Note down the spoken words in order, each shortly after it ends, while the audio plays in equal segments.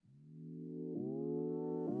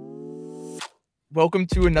Welcome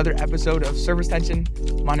to another episode of Service Tension.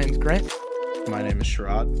 My name is Grant. My name is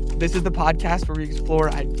Sharad. This is the podcast where we explore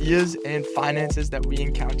ideas and finances that we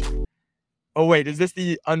encounter. Oh, wait, is this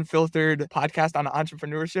the unfiltered podcast on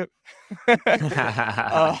entrepreneurship?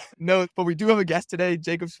 No, but we do have a guest today,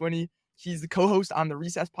 Jacob Swiney. He's the co-host on the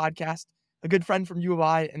Recess podcast, a good friend from U of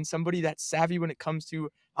I, and somebody that's savvy when it comes to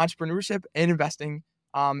entrepreneurship and investing,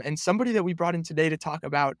 and somebody that we brought in today to talk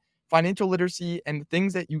about financial literacy and the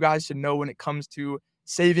things that you guys should know when it comes to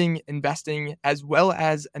saving, investing, as well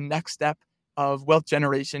as a next step of wealth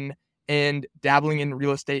generation and dabbling in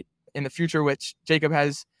real estate in the future, which Jacob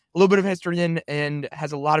has a little bit of history in and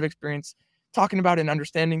has a lot of experience talking about and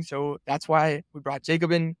understanding. So that's why we brought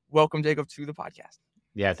Jacob in. Welcome, Jacob, to the podcast.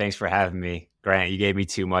 Yeah, thanks for having me. Grant, you gave me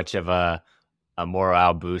too much of a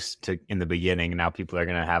morale boost in the beginning. Now people are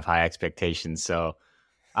going to have high expectations. So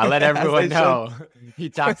I let everyone know he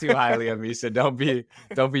talked too highly of me. So don't be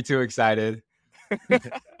too excited.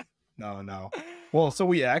 No. Well, so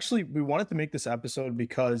we wanted to make this episode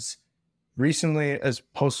because recently, as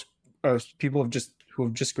people who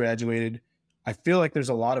have just graduated, I feel like there's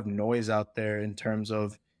a lot of noise out there in terms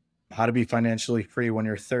of how to be financially free when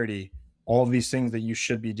you're 30, all of these things that you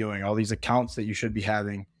should be doing, all these accounts that you should be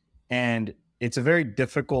having. And it's a very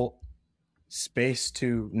difficult space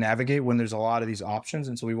to navigate when there's a lot of these options.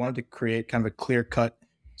 And so we wanted to create kind of a clear-cut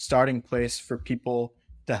starting place for people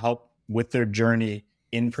to help with their journey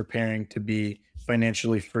in preparing to be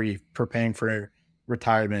financially free, preparing for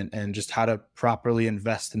retirement, and just how to properly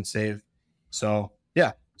invest and save. So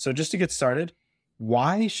just to get started,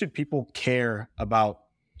 why should people care about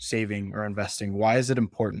saving or investing? Why is it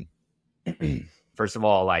important? First of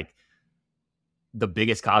all, like, the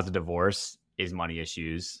biggest cause of divorce is money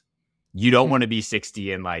issues. You don't want to be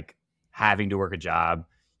 60 and like having to work a job.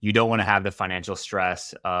 You don't want to have the financial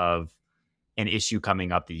stress of an issue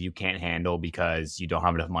coming up that you can't handle because you don't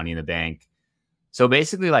have enough money in the bank. So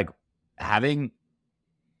basically, like, having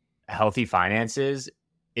healthy finances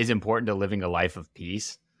is important to living a life of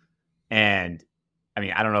peace. And I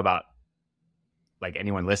mean, I don't know about like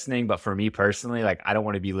anyone listening, but for me personally, like, I don't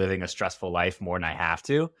want to be living a stressful life more than I have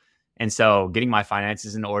to. And so getting my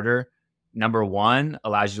finances in order, number one,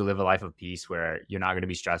 allows you to live a life of peace where you're not going to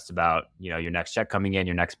be stressed about, your next check coming in,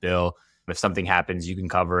 your next bill. If something happens, you can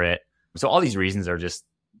cover it. So all these reasons are just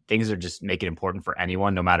things that just make it important for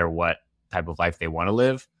anyone, no matter what type of life they want to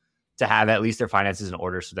live, to have at least their finances in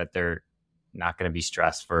order so that they're not going to be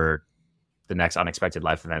stressed for the next unexpected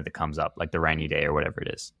life event that comes up, like the rainy day or whatever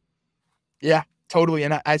it is. Yeah, totally.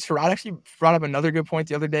 And Sharad actually brought up another good point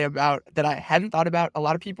the other day about that I hadn't thought about. A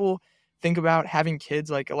lot of people think about having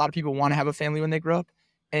kids. Like, a lot of people want to have a family when they grow up.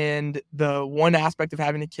 And the one aspect of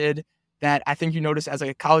having a kid that I think you notice as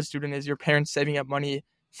like a college student is your parents saving up money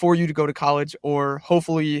for you to go to college, or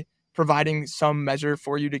hopefully providing some measure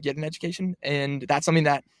for you to get an education. And that's something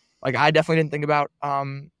that, like, I definitely didn't think about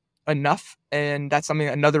enough. And that's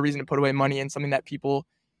another reason to put away money, and something that people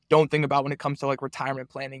don't think about when it comes to like retirement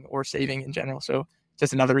planning or saving in general. So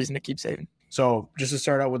just another reason to keep saving. So just to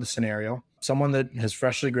start out with a scenario, someone that has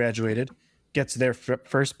freshly graduated gets their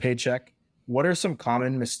first paycheck. What are some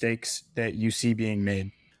common mistakes that you see being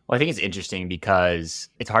made? Well, I think it's interesting because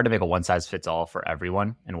it's hard to make a one size fits all for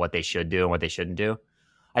everyone and what they should do and what they shouldn't do.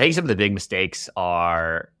 I think some of the big mistakes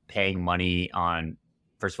are paying money on,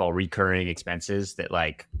 first of all, recurring expenses that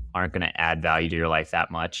like aren't going to add value to your life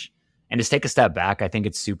that much. And just take a step back. I think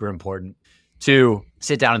it's super important to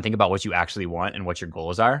sit down and think about what you actually want and what your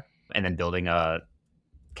goals are, and then building a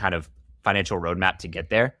kind of financial roadmap to get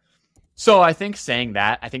there. So I think saying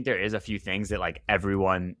that, I think there is a few things that like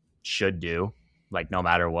everyone should do, like no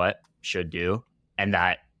matter what, should do. And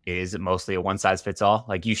that is mostly a one size fits all.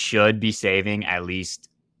 Like, you should be saving at least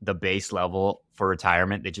the base level for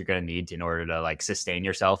retirement that you're going to need in order to like sustain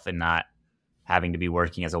yourself and not having to be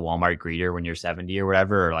working as a Walmart greeter when you're 70 or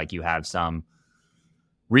whatever, or like you have some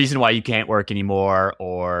reason why you can't work anymore,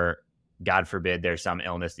 or God forbid there's some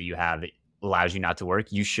illness that you have that allows you not to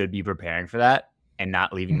work. You should be preparing for that and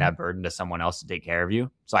not leaving that burden to someone else to take care of you.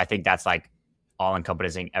 So I think that's like all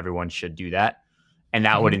encompassing. Everyone should do that. And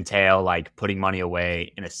that would entail like putting money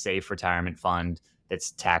away in a safe retirement fund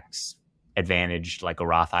that's tax advantaged, like a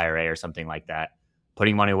Roth IRA or something like that.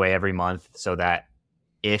 Putting money away every month so that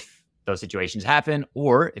if those situations happen,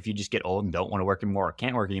 or if you just get old and don't want to work anymore or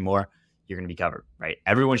can't work anymore, you're going to be covered, right?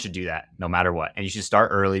 Everyone should do that no matter what. And you should start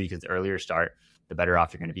early, because the earlier you start, the better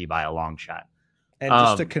off you're going to be by a long shot. And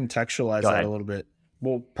just to contextualize that a little bit,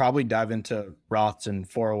 we'll probably dive into Roths and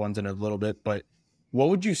 401s in a little bit, but what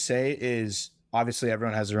would you say is, obviously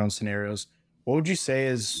everyone has their own scenarios, what would you say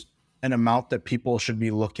is an amount that people should be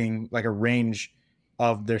looking, like a range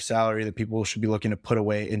of their salary that people should be looking to put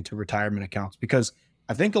away into retirement accounts? Because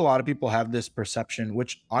I think a lot of people have this perception,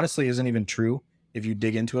 which honestly isn't even true if you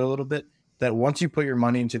dig into it a little bit, that once you put your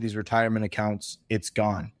money into these retirement accounts, it's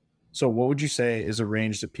gone. So what would you say is a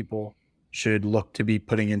range that people should look to be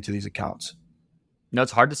putting into these accounts? No,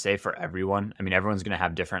 it's hard to say for everyone. I mean, everyone's going to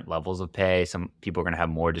have different levels of pay. Some people are going to have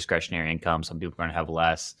more discretionary income. Some people are going to have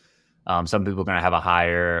less. Some people are going to have a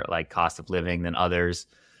higher like cost of living than others.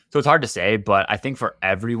 So it's hard to say, but I think for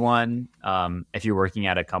everyone, if you're working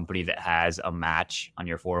at a company that has a match on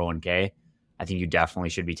your 401k, I think you definitely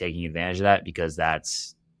should be taking advantage of that because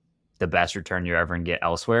that's the best return you're ever going to get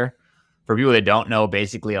elsewhere. For people that don't know,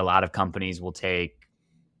 basically a lot of companies will take,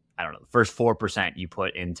 I don't know, the first 4% you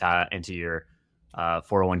put into your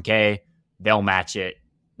 401k, they'll match it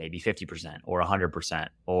maybe 50% or 100%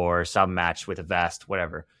 or some match with a vest,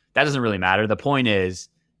 whatever. That doesn't really matter. The point is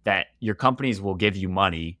that your companies will give you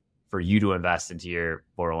money for you to invest into your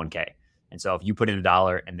 401k. And so if you put in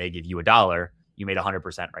 $1 and they give you $1, you made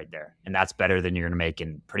 100% right there. And that's better than you're going to make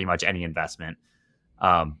in pretty much any investment.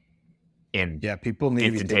 People need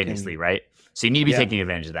instantaneously, right? So you need to be taking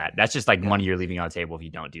advantage of that. That's just like money you're leaving on the table if you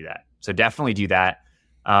don't do that. So definitely do that.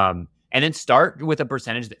 And then start with a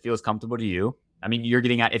percentage that feels comfortable to you. I mean, if you're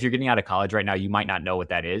getting out of college right now, you might not know what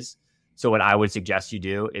that is. So what I would suggest you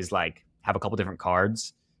do is like have a couple different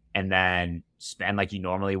cards and then spend like you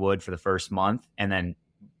normally would for the first month and then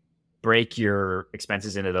break your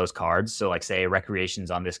expenses into those cards. So like say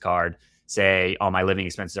recreation's on this card, say all my living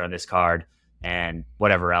expenses are on this card and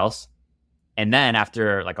whatever else. And then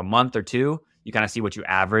after like a month or two, you kind of see what you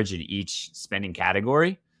average in each spending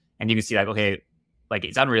category. And you can see like, okay, like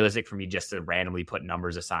it's unrealistic for me just to randomly put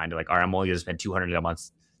numbers assigned to like, all right, I'm only going to spend $200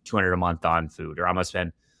 a month on food, or I'm going to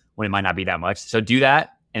spend when it might not be that much. So do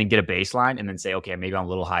that and get a baseline and then say, okay, maybe I'm a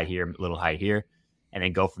little high here, and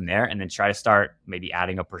then go from there. And then try to start maybe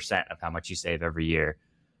adding a percent of how much you save every year.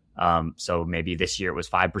 So maybe this year it was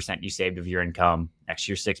 5% you saved of your income, next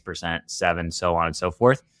year 6%, 7%, so on and so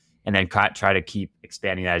forth. And then try to keep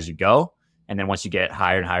expanding that as you go. And then once you get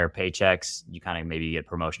higher and higher paychecks, you kind of maybe get a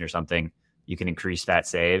promotion or something, you can increase that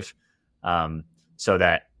save so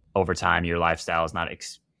that over time your lifestyle is not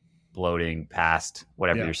exploding past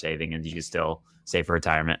whatever you're saving and you can still save for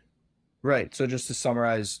retirement. Right. So just to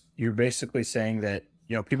summarize, you're basically saying that,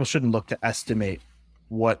 people shouldn't look to estimate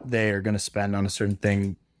what they are going to spend on a certain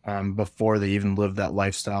thing before they even live that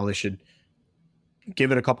lifestyle. They should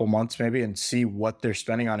give it a couple months maybe and see what they're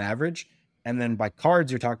spending on average. And then by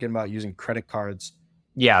cards, you're talking about using credit cards.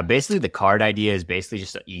 Yeah, basically the card idea is basically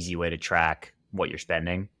just an easy way to track what you're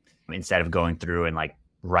spending instead of going through and like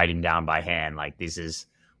writing down by hand, like this is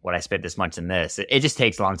what I spent this much in this. It just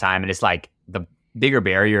takes a long time. And it's like the bigger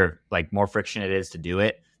barrier, like more friction it is to do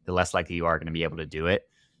it, the less likely you are going to be able to do it.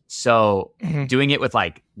 So doing it with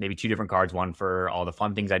like maybe two different cards, one for all the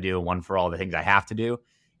fun things I do, one for all the things I have to do,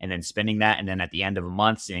 and then spending that. And then at the end of a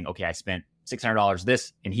month saying, okay, I spent $600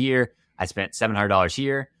 this in here. I spent $700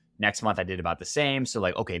 here. Next month I did about the same. So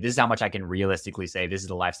like, okay, this is how much I can realistically say, this is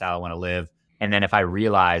the lifestyle I want to live. And then if I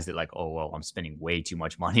realize that like, oh, well, I'm spending way too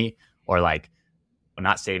much money or like I'm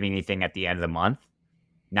not saving anything at the end of the month.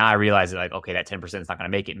 Now I realize that like, okay, that 10% is not going to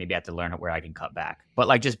make it. Maybe I have to learn where I can cut back. But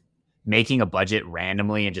like just making a budget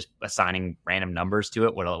randomly and just assigning random numbers to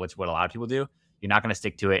it, which what a lot of people do, you're not going to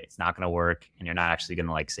stick to it. It's not going to work. And you're not actually going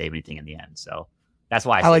to like save anything in the end. So that's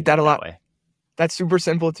why I like that a lot. Way. That's super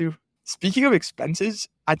simple too. Speaking of expenses,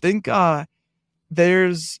 I think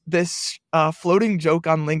there's this floating joke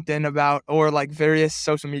on LinkedIn about, or like various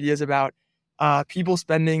social medias about people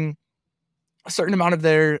spending a certain amount of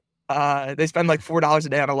their, they spend like $4 a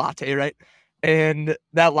day on a latte, right? And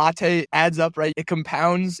that latte adds up, right? It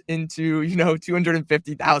compounds into,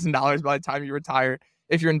 $250,000 by the time you retire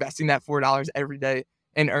if you're investing that $4 every day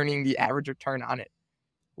and earning the average return on it.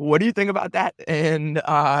 What do you think about that? And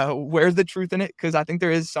where's the truth in it? Because I think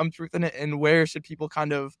there is some truth in it. And where should people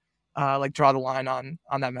kind of like draw the line on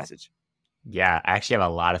that message? Yeah, I actually have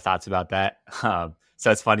a lot of thoughts about that.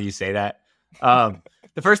 So it's funny you say that.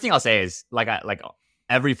 The first thing I'll say is like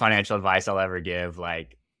every financial advice I'll ever give,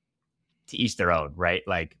 like to each their own, right?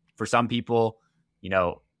 Like for some people,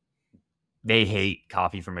 they hate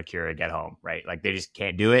coffee from a Keurig at home, right? Like they just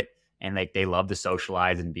can't do it. And like they love to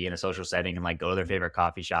socialize and be in a social setting and like go to their favorite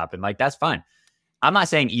coffee shop. And like, that's fine. I'm not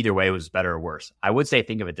saying either way was better or worse. I would say,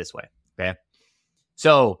 think of it this way. Okay.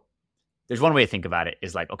 So there's one way to think about it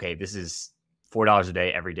is like, okay, this is $4 a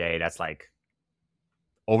day every day. That's like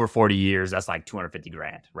over 40 years. That's like 250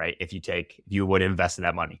 grand, right? If you would invest in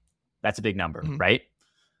that money, that's a big number, right?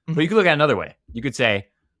 Mm-hmm. But you could look at it another way. You could say,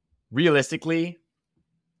 realistically,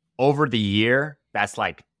 over the year, that's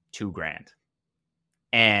like $2 grand.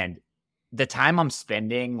 And the time I'm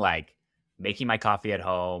spending like making my coffee at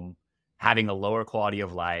home, having a lower quality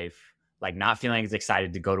of life, like not feeling as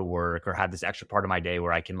excited to go to work or have this extra part of my day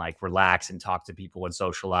where I can like relax and talk to people and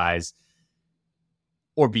socialize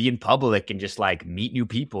or be in public and just like meet new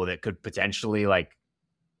people that could potentially like,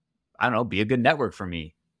 I don't know, be a good network for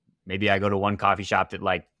me. Maybe I go to one coffee shop that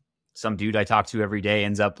like some dude I talk to every day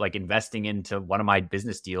ends up like investing into one of my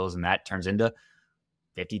business deals and that turns into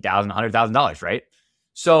 $50,000, $100,000, right?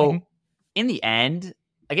 So in the end,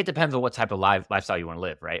 like it depends on what type of lifestyle you want to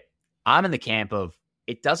live, right? I'm in the camp of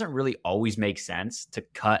it doesn't really always make sense to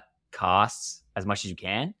cut costs as much as you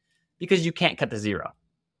can because you can't cut to zero.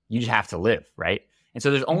 You just have to live, right? And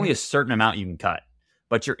so there's only a certain amount you can cut,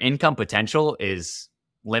 but your income potential is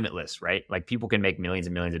limitless, right? Like people can make millions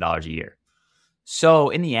and millions of dollars a year. So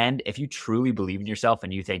in the end, if you truly believe in yourself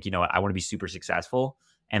and you think, you know what, I want to be super successful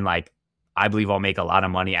and like, I believe I'll make a lot of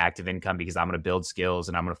money, active income because I'm going to build skills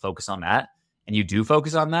and I'm going to focus on that. And you do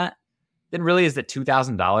focus on that, then really is that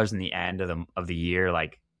 $2,000 in the end of the year,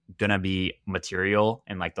 like going to be material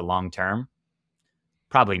in like the long term?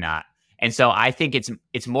 Probably not. And so I think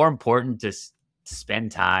it's more important to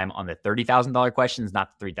spend time on the $30,000 questions,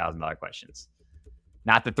 not the $3,000 questions,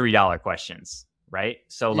 not the $3 questions. Right.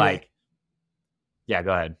 So yeah,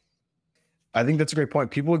 go ahead. I think that's a great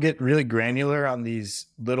point. People get really granular on these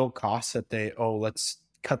little costs that let's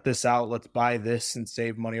cut this out. Let's buy this and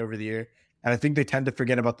save money over the year. And I think they tend to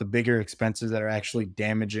forget about the bigger expenses that are actually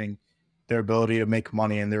damaging their ability to make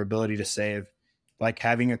money and their ability to save. Like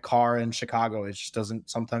having a car in Chicago, it just doesn't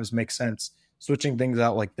sometimes make sense. Switching things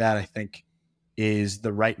out like that, I think, is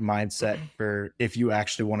the right mindset for if you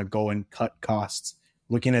actually want to go and cut costs,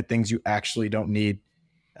 looking at things you actually don't need.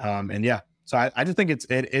 So I just think it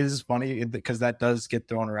is funny because that does get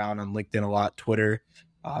thrown around on LinkedIn a lot, Twitter,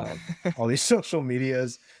 all these social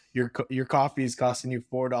medias. Your coffee is costing you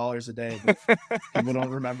 $4 a day. But people don't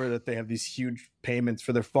remember that they have these huge payments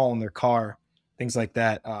for their phone, their car, things like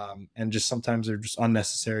that. And just sometimes they're just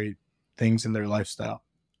unnecessary things in their lifestyle.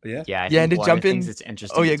 But I think and to one jump of the things in. that's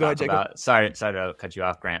interesting to talk about. Sorry to cut you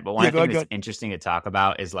off, Grant. But one of the things that's interesting to talk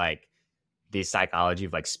about is like the psychology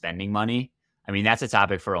of like spending money. I mean, that's a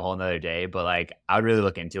topic for a whole nother day, but like I would really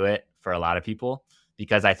look into it for a lot of people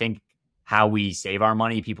because I think how we save our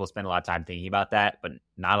money, people spend a lot of time thinking about that, but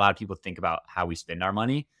not a lot of people think about how we spend our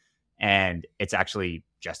money. And it's actually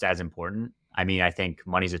just as important. I mean, I think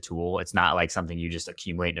money's a tool. It's not like something you just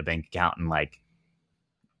accumulate in a bank account and like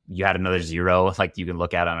you had another zero, like you can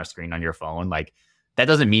look at on a screen on your phone. Like that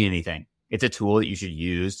doesn't mean anything. It's a tool that you should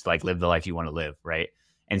use to like live the life you want to live. Right.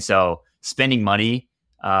 And so spending money,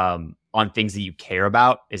 on things that you care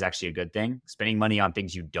about is actually a good thing. Spending money on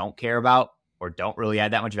things you don't care about or don't really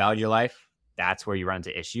add that much value to your life, that's where you run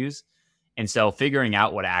into issues. And so figuring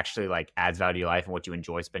out what actually like adds value to your life and what you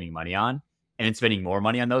enjoy spending money on, and then spending more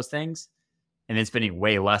money on those things, and then spending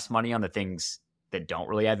way less money on the things that don't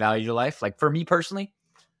really add value to your life. Like for me personally,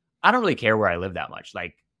 I don't really care where I live that much.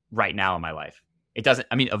 Like right now in my life, it doesn't,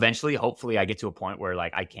 I mean, eventually, hopefully I get to a point where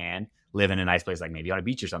like I can live in a nice place, like maybe on a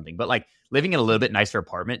beach or something, but like living in a little bit nicer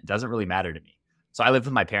apartment doesn't really matter to me. So I live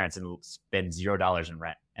with my parents and spend $0 in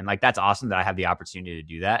rent. And like, that's awesome that I have the opportunity to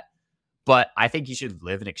do that. But I think you should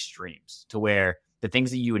live in extremes to where the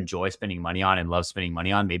things that you enjoy spending money on and love spending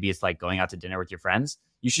money on, maybe it's like going out to dinner with your friends.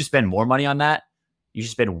 You should spend more money on that. You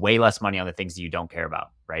should spend way less money on the things that you don't care about.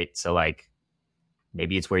 Right. So like,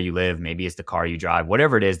 maybe it's where you live. Maybe it's the car you drive,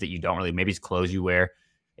 whatever it is that you don't really, maybe it's clothes you wear.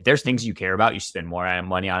 If there's things you care about, you spend more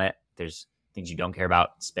money on it. If there's things you don't care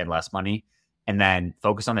about, spend less money. And then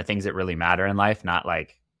focus on the things that really matter in life, not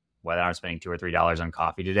like whether I'm spending $2 or $3 on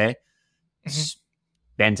coffee today.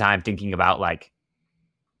 Spend time thinking about like,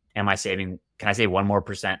 am I saving? Can I save 1% more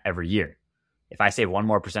every year? If I save 1%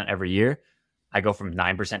 more every year, I go from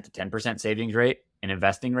 9% to 10% savings rate and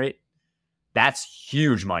investing rate. That's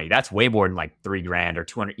huge money. That's way more than like $3,000 or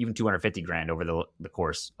 200, even 250 grand over the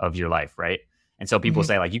course of your life, right? And so people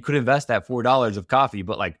say like, you could invest that $4 of coffee,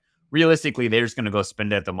 but like realistically, they're just going to go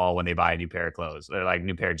spend it at the mall when they buy a new pair of clothes or like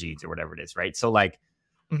new pair of jeans or whatever it is, right? So like,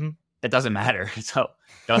 that doesn't matter. So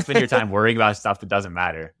don't spend your time worrying about stuff that doesn't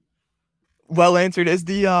matter. Well answered. Is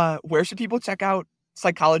the where should people check out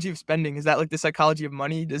Psychology of Spending? Is that like the Psychology of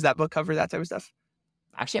Money? Does that book cover that type of stuff?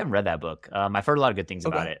 Actually, I haven't read that book. I've heard a lot of good things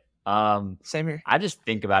about it. Same here. I just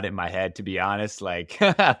think about it in my head, to be honest. Like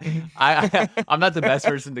I'm not the best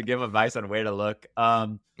person to give advice on where to look.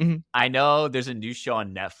 I know there's a new show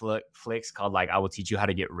on Netflix called like I Will Teach You How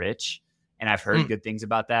to Get Rich. And I've heard good things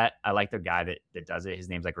about that. I like the guy that does it. His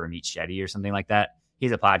name's like Ramit Shetty or something like that.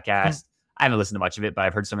 He's a podcast. I haven't listened to much of it, but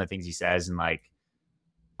I've heard some of the things he says. And like,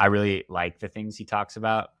 I really like the things he talks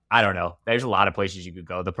about. I don't know. There's a lot of places you could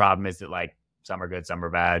go. The problem is that like some are good, some are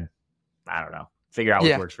bad. I don't know. Figure out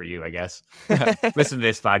what works for you, I guess. Listen to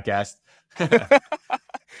this podcast.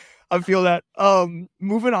 I feel that.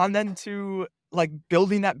 Moving on then to like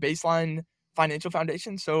building that baseline financial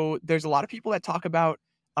foundation. So there's a lot of people that talk about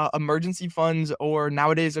emergency funds, or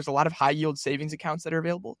nowadays there's a lot of high yield savings accounts that are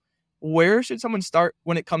available. Where should someone start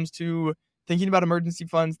when it comes to thinking about emergency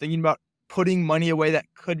funds, thinking about putting money away that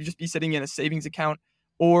could just be sitting in a savings account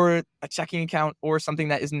or a checking account or something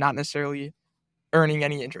that is not necessarily earning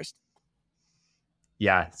any interest?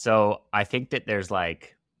 Yeah. So I think that there's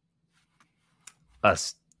like a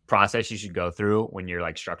process you should go through when you're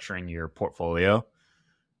like structuring your portfolio.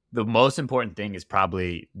 The most important thing is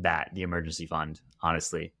probably the emergency fund,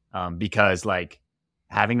 honestly, because like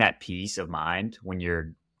having that peace of mind when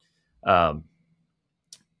you're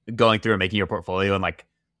going through and making your portfolio and like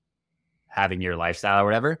having your lifestyle or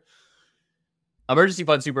whatever. Emergency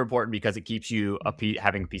fund super important because it keeps you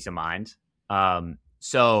having peace of mind.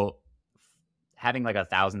 So having like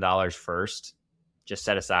 $1,000 first, just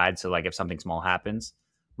set aside. So like if something small happens,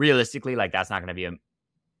 realistically, like that's not going to be a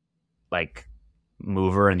like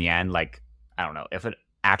mover in the end. Like, I don't know, if an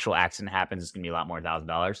actual accident happens, it's going to be a lot more than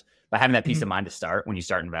 $1,000. But having that peace of mind to start when you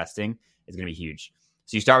start investing is going to be huge.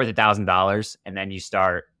 So you start with $1,000 and then you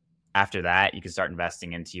start after that, you can start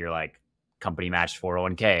investing into your like company matched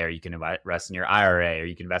 401k, or you can invest in your IRA, or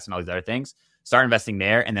you can invest in all these other things. Start investing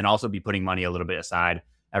there, and then also be putting money a little bit aside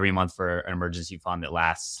every month for an emergency fund that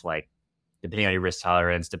lasts, like, depending on your risk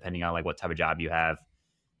tolerance, depending on like what type of job you have.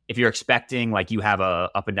 If you're expecting like you have a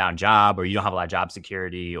up and down job, or you don't have a lot of job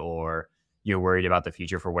security, or you're worried about the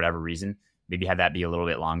future for whatever reason, maybe have that be a little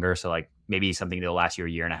bit longer. So like maybe something that'll last you a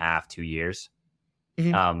year and a half, 2 years.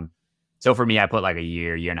 So for me, I put like a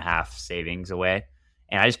year and a half savings away,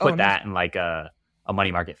 and I just put that in like a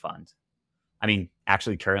money market fund. I mean,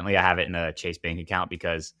 actually currently I have it in a Chase Bank account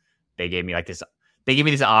because they gave me like this. They gave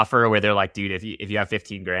me this offer where they're like, dude, if you have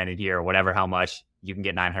 15 grand in here or whatever, how much, you can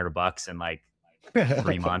get $900 in like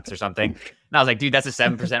 3 months or something. And I was like, dude, that's a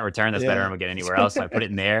 7% return. That's better than I'm gonna get anywhere else. So I put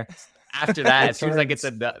it in there. After that, as soon as I get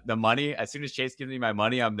the money, as soon as Chase gives me my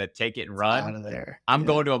money, I'm gonna take it and run. Out of there. I'm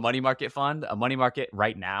going to a money market fund. A money market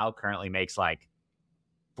right now currently makes like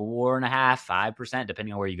 4.5%, 5%,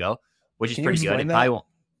 depending on where you go, which is pretty good. It probably won't.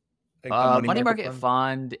 Like money market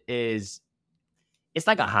fund is, it's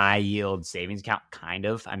like a high yield savings account, kind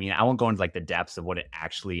of. I mean, I won't go into like the depths of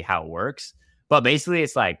how it works, but basically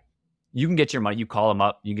it's like you can get your money, you call them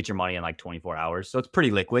up, you get your money in like 24 hours. So it's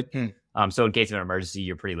pretty liquid. So in case of an emergency,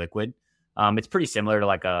 you're pretty liquid. It's pretty similar to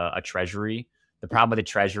like a treasury. The problem with the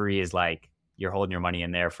treasury is like you're holding your money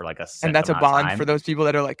in there for like a set and that's a bond time. For those people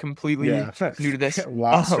that are like completely new to this.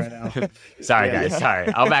 Lost right now. Sorry, guys. Sorry.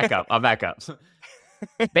 I'll back up.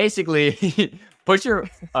 Basically, put your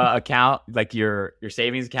account, like your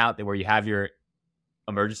savings account, where you have your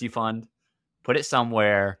emergency fund, put it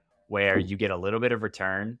somewhere where you get a little bit of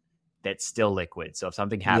return that's still liquid. So if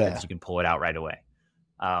something happens, you can pull it out right away.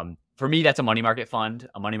 For me, that's a money market fund.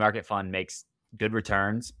 A money market fund makes good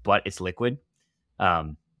returns, but it's liquid.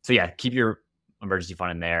 So yeah, keep your emergency fund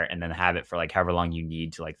in there, and then have it for like however long you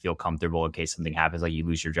need to like feel comfortable in case something happens, like you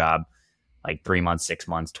lose your job, like 3 months, 6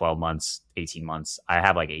 months, 12 months, 18 months. I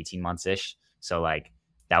have like 18 months ish. So like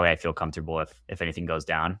that way I feel comfortable if anything goes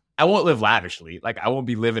down. I won't live lavishly. Like I won't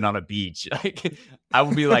be living on a beach. Like I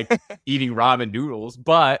will be like eating ramen noodles,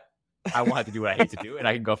 but I won't have to do what I hate to do, and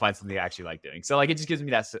I can go find something I actually like doing. So like it just gives me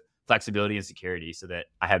that flexibility and security so that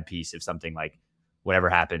I have peace if something like whatever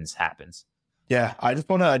happens. Yeah, I just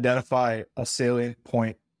want to identify a salient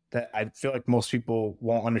point that I feel like most people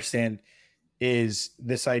won't understand is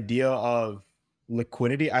this idea of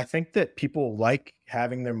liquidity. I think that people like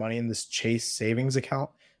having their money in this Chase savings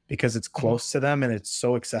account because it's close to them and it's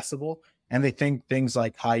so accessible. And they think things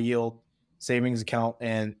like high yield savings account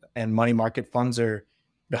and money market funds are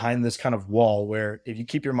behind this kind of wall where if you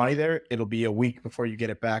keep your money there, it'll be a week before you get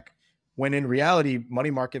it back. When in reality,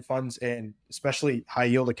 money market funds and especially high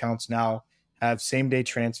yield accounts now have same day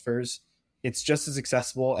transfers. It's just as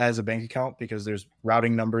accessible as a bank account because there's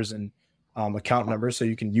routing numbers and account numbers, so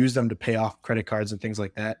you can use them to pay off credit cards and things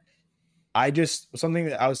like that. Something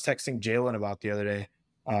that I was texting Jalen about the other day,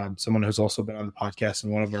 someone who's also been on the podcast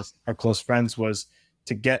and one of our close friends, was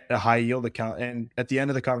to get a high yield account. And at the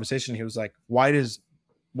end of the conversation, he was like, why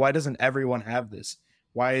doesn't everyone have this?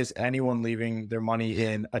 Why is anyone leaving their money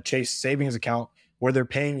in a Chase savings account where they're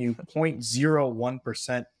paying you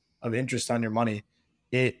 0.01% of interest on your money?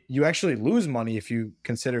 You actually lose money if you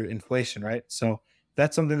consider inflation, right? So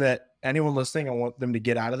that's something that anyone listening, I want them to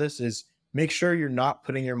get out of this is make sure you're not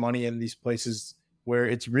putting your money in these places where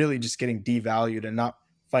it's really just getting devalued and not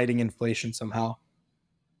fighting inflation somehow.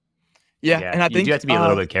 Yeah, and I you think do have to be a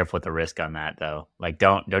little bit careful with the risk on that, though. Like,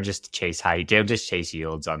 don't just chase don't just chase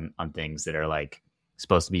yields on things that are like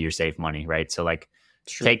supposed to be your safe money, right? So like,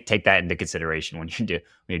 take that into consideration when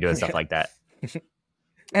you're doing stuff like that.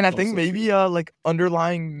 And I think maybe like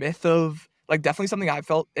underlying myth of like definitely something I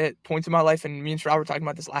felt at points in my life, and me and Shroud were talking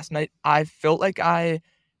about this last night. I felt like I've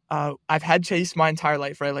had Chase my entire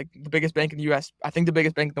life, right? Like the biggest bank in the U.S. I think the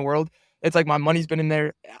biggest bank in the world. It's like my money's been in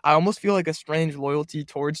there. I almost feel like a strange loyalty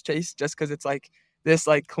towards Chase just because it's like this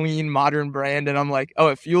like clean modern brand, and I'm like, oh,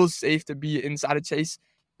 it feels safe to be inside of Chase,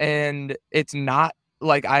 and it's not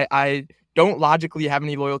like I don't logically have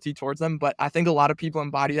any loyalty towards them, but I think a lot of people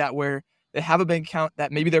embody that where they have a bank account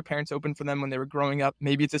that maybe their parents opened for them when they were growing up.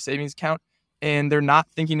 Maybe it's a savings account, and they're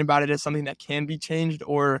not thinking about it as something that can be changed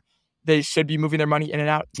or they should be moving their money in and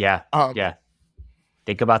out. Yeah.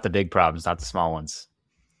 Think about the big problems, not the small ones.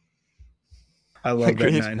 I love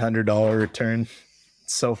that $900 return.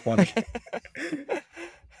 It's so funny.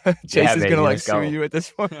 Chase is gonna sue you at this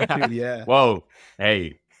point. Dude, yeah. Whoa.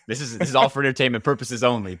 Hey, this is all for entertainment purposes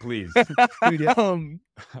only, please. Dude, yeah.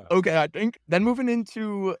 Okay, I think then moving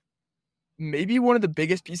into maybe one of the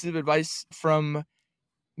biggest pieces of advice from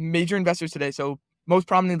major investors today. So most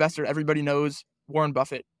prominent investor, everybody knows, Warren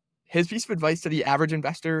Buffett. His piece of advice to the average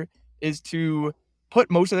investor is to put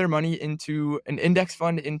most of their money into an index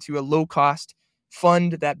fund, into a low cost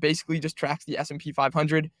fund that basically just tracks the S&P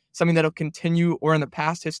 500, something that'll continue or in the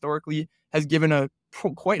past historically has given a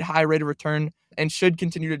quite high rate of return and should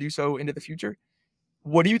continue to do so into the future.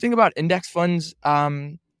 What do you think about index funds?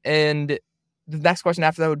 And the next question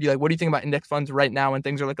after that would be like, what do you think about index funds right now when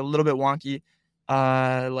things are like a little bit wonky?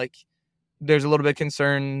 Like there's a little bit of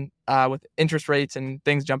concern with interest rates and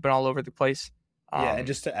things jumping all over the place. Yeah, and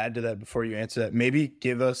just to add to that before you answer that, maybe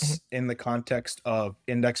give us in the context of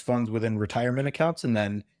index funds within retirement accounts and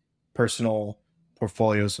then personal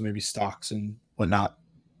portfolios, so maybe stocks and whatnot.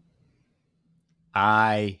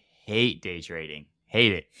 I hate day trading.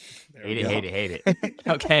 Hate it. Hate it.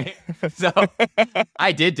 Okay. So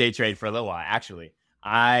I did day trade for a little while, actually.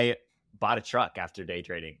 I bought a truck after day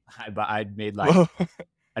trading. I made like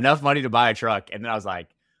enough money to buy a truck. And then I was like,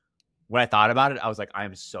 when I thought about it, I was like, I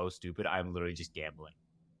am so stupid. I'm literally just gambling.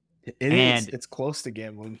 It's close to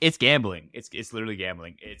gambling. It's gambling. It's literally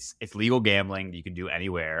gambling. It's legal gambling. You can do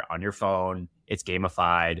anywhere on your phone. It's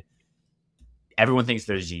gamified. Everyone thinks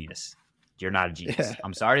they're a genius. You're not a genius. Yeah.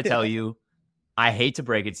 I'm sorry to tell you. I hate to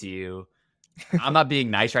break it to you. I'm not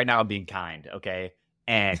being nice right now. I'm being kind. Okay.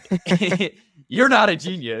 And you're not a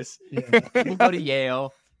genius. Yeah. People go to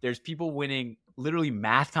Yale. There's people winning literally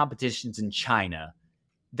math competitions in China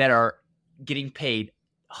that are getting paid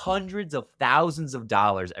hundreds of thousands of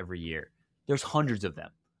dollars every year. There's hundreds of them,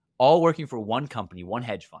 all working for one company, one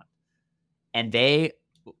hedge fund. And they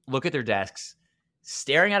look at their desks,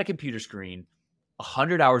 staring at a computer screen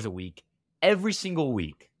 100 hours a week, every single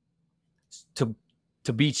week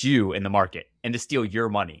to beat you in the market and to steal your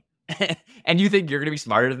money. And you think you're going to be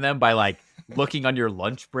smarter than them by like looking on your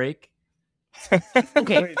lunch break?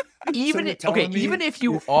 Okay. Even if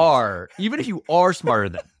you are smarter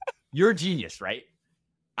than them, you're a genius, right?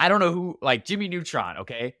 I don't know who, like Jimmy Neutron,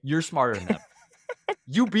 okay? You're smarter than them.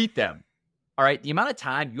 You beat them. All right. The amount of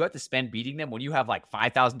time you have to spend beating them when you have like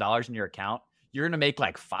 $5,000 in your account, you're going to make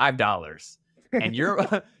like $5. And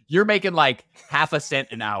you're making like half a cent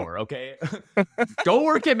an hour, okay? Go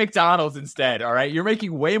work at McDonald's instead, all right? You're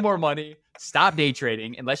making way more money. Stop day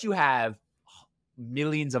trading unless you have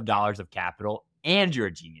millions of dollars of capital and you're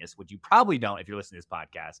a genius, which you probably don't if you're listening to this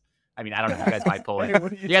podcast. I mean, I don't know. You guys might pull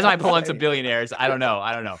in. You guys might pull in some billionaires. I don't know.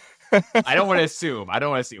 I don't want to assume.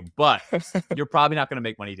 But you're probably not going to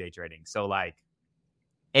make money day trading. So, like,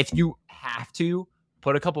 if you have to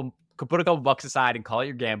put a couple bucks aside and call it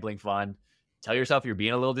your gambling fund, tell yourself you're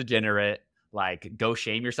being a little degenerate. Like, go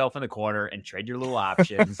shame yourself in the corner and trade your little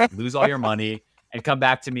options, lose all your money, and come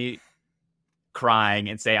back to me crying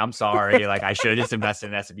and say, "I'm sorry. Like, I should have just invested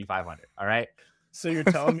in S&P 500." All right. So you're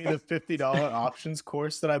telling me the $50 options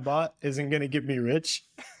course that I bought isn't going to get me rich?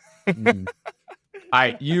 All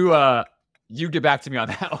right, you get back to me on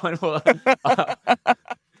that one.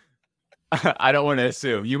 I don't want to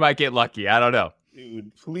assume. You might get lucky. I don't know.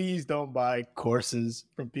 Dude, please don't buy courses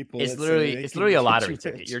from people. It's literally a lottery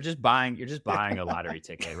ticket. You're just buying a lottery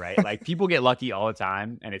ticket, right? Like people get lucky all the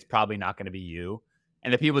time, and it's probably not going to be you.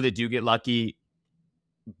 And the people that do get lucky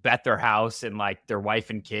bet their house and like their wife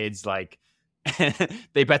and kids, like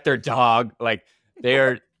they bet their dog, like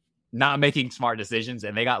they're not making smart decisions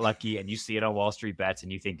and they got lucky, and you see it on Wall Street Bets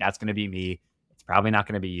and you think that's going to be me. It's probably not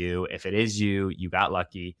going to be you. If it is you, you got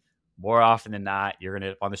lucky. more often than not, you're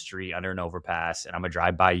going to on the street under an overpass, and I'm going to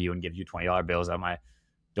drive by you and give you $20 bills out my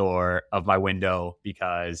door of my window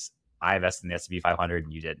because I invested in the S&P 500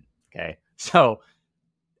 and you didn't. Okay. So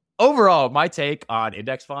overall, my take on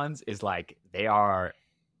index funds is like they are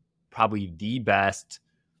probably the best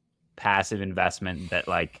passive investment that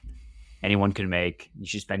like anyone can make. You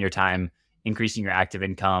should spend your time increasing your active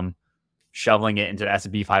income, shoveling it into the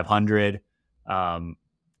S&P 500,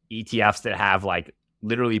 ETFs that have like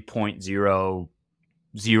literally 0.004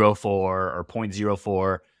 or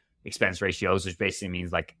 0.04 expense ratios, which basically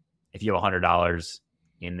means like if you have $100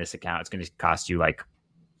 in this account, it's going to cost you like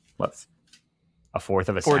what, a fourth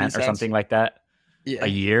of a cent or something like that a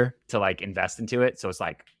year to like invest into it. So it's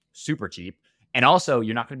like super cheap. And also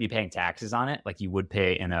you're not going to be paying taxes on it like you would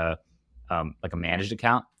pay in a like a managed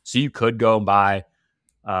account. So you could go and buy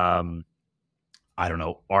I don't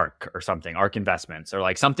know, ARK or something, ARK Investments, or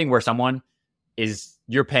like something where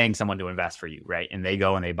you're paying someone to invest for you, right? And they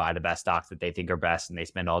go and they buy the best stocks that they think are best and they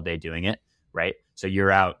spend all day doing it, right? So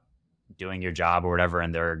you're out doing your job or whatever,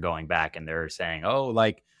 and they're going back and they're saying, oh,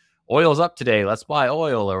 like oil's up today, let's buy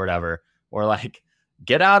oil or whatever. Or like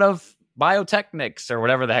get out of biotechnics or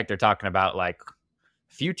whatever the heck they're talking about, like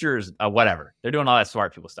futures, whatever. They're doing all that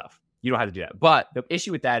smart people stuff. You don't have to do that. But the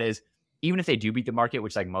issue with that is even if they do beat the market,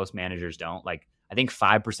 which like most managers don't, like I think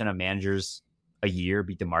 5% of managers a year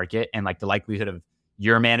beat the market. And like the likelihood of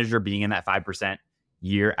your manager being in that 5%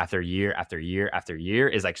 year after year after year after year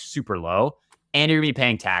is like super low. And you're gonna be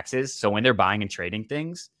paying taxes. So when they're buying and trading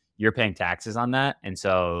things, you're paying taxes on that. And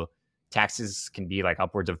so taxes can be like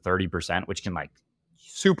upwards of 30%, which can like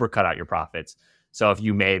super cut out your profits. So if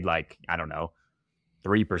you made like, I don't know,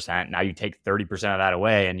 3%, now you take 30% of that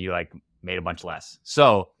away and you like made a bunch less.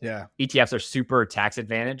 So yeah, ETFs are super tax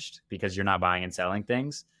advantaged because you're not buying and selling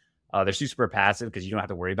things. They're super passive because you don't have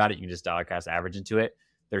to worry about it. You can just dollar cost average into it.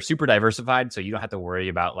 They're super diversified. So you don't have to worry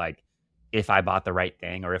about like, if I bought the right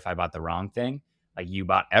thing or if I bought the wrong thing. Like you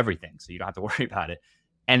bought everything. So you don't have to worry about it.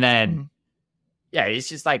 And then, yeah, it's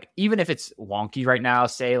just like, even if it's wonky right now,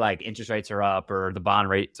 say like interest rates are up or the bond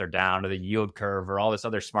rates are down or the yield curve or all this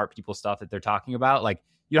other smart people stuff that they're talking about, like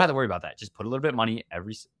you don't have to worry about that. Just put a little bit of money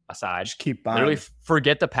aside. Just keep buying. Literally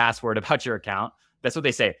forget the password about your account. That's what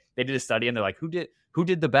they say. They did a study and they're like, who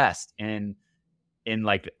did the best in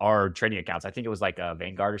like our trading accounts? I think it was like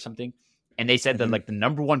Vanguard or something. And they said that like the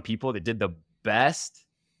number one people that did the best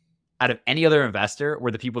out of any other investor were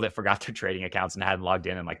the people that forgot their trading accounts and hadn't logged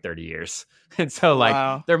in like 30 years. And so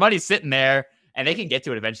like their money's sitting there and they can get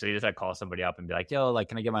to it eventually. They just like call somebody up and be like, yo, like,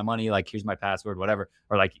 can I get my money? Like, here's my password, whatever.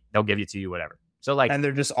 Or like, they'll give it to you, whatever. So like, and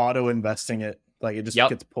they're just auto investing it. Like it just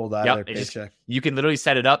gets pulled out of their paycheck. You can literally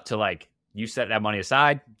set it up to like, you set that money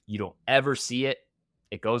aside. You don't ever see it.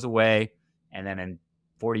 It goes away. And then in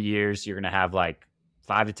 40 years, you're going to have like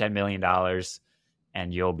 $5 to $10 million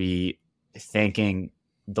and you'll be thanking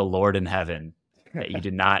the Lord in heaven that you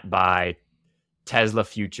did not buy Tesla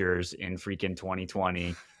futures in freaking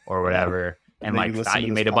 2020 or whatever. And like thought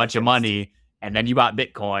you made a bunch of money and then you bought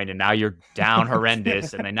Bitcoin and now you're down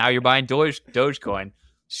horrendous. And then now you're buying Dogecoin.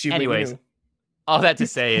 Anyways, all that to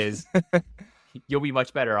say is you'll be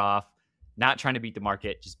much better off not trying to beat the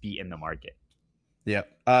market, just be in the market. Yeah,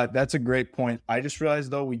 that's a great point. I just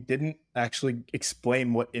realized though, we didn't actually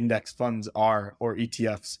explain what index funds are or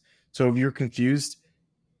ETFs. So if you're confused,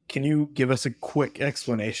 can you give us a quick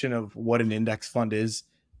explanation of what an index fund is?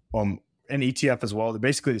 An ETF as well. They're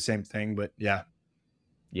basically the same thing, but yeah.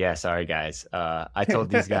 Yeah, sorry guys. I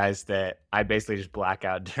told these guys that I basically just black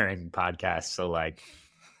out during podcasts. So like,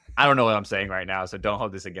 I don't know what I'm saying right now, so don't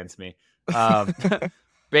hold this against me.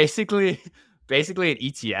 Basically an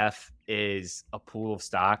ETF is a pool of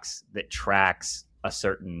stocks that tracks a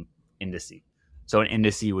certain indice. So an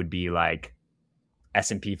indice would be like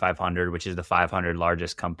S&P 500, which is the 500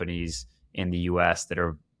 largest companies in the US that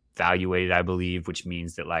are valuated, I believe, which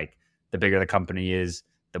means that like the bigger the company is,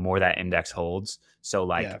 the more that index holds. So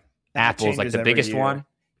like Apple's like the biggest one.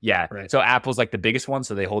 Yeah. Right. So Apple's like the biggest one.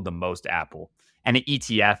 So they hold the most Apple. And an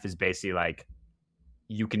ETF is basically like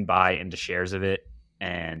you can buy into shares of it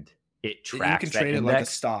and it tracks. You can trade it like a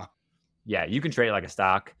stock. Yeah. You can trade it like a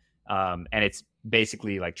stock. And it's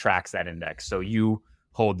basically like tracks that index. So you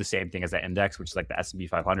hold the same thing as that index, which is like the S&P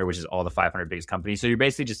 500, which is all the 500 biggest companies. So you're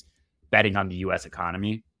basically just betting on the US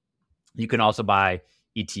economy. You can also buy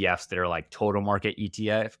ETFs that are like total market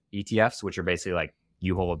ETFs, which are basically like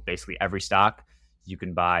you hold basically every stock. You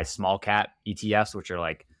can buy small cap ETFs, which are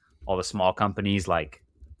like all the small companies. Like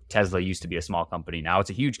Tesla used to be a small company. Now it's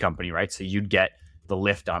a huge company, right? So you'd get the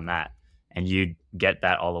lift on that and you'd get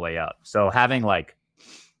that all the way up. So having like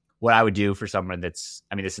what I would do for someone that's,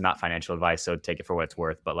 I mean, this is not financial advice, so take it for what it's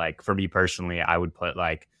worth. But like for me personally, I would put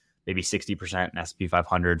like maybe 60% in S&P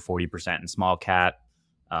 500, 40% in small cap.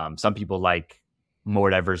 Some people like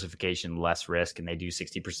more diversification, less risk, and they do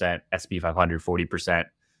 60% S&P 500, 40%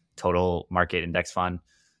 total market index fund.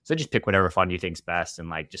 So just pick whatever fund you think's best and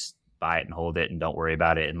like just buy it and hold it and don't worry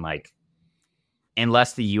about it. And like,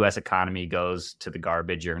 unless the US economy goes to the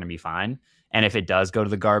garbage, you're going to be fine. And if it does go to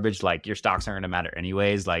the garbage, like your stocks aren't going to matter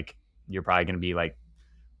anyways. Like you're probably going to be like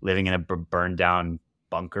living in a burned down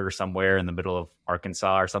bunker somewhere in the middle of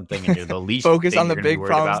Arkansas or something. And you're the least focus thing on the you're gonna be big worried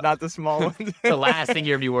problems, about. not the small ones. The last thing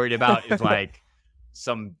you're going to be worried about is like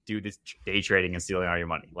some dude that's day trading and stealing all your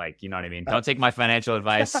money. Like, you know what I mean? Don't take my financial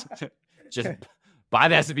advice. Just buy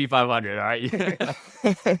the S&P 500. All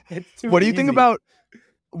right. What do you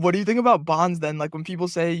think about bonds then? Like when people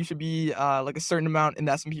say you should be like a certain amount in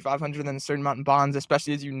the S&P 500 and then a certain amount in bonds,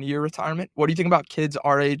 especially as you near retirement. What do you think about kids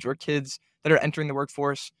our age or kids that are entering the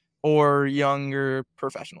workforce or younger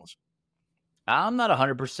professionals? I'm not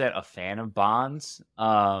 100% a fan of bonds.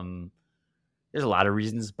 There's a lot of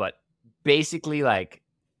reasons, but basically like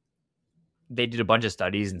they did a bunch of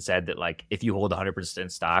studies and said that like if you hold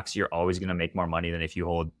 100% stocks, you're always going to make more money than if you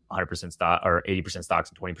hold 100% stock or 80%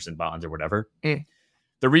 stocks and 20% bonds or whatever.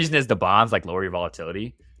 The reason is the bonds like lower your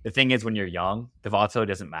volatility. The thing is when you're young, the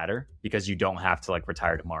volatility doesn't matter because you don't have to like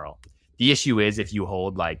retire tomorrow. The issue is if you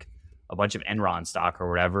hold like a bunch of Enron stock or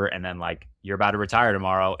whatever, and then like you're about to retire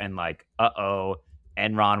tomorrow and like,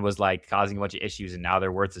 Enron was like causing a bunch of issues and now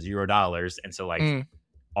they're worth $0. And so like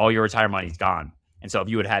all your retirement money's gone. And so if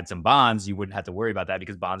you had some bonds, you wouldn't have to worry about that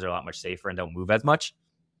because bonds are a lot much safer and don't move as much.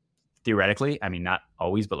 Theoretically. I mean, not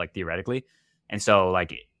always, but like theoretically. And so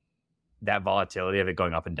like that volatility of it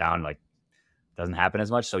going up and down, like doesn't happen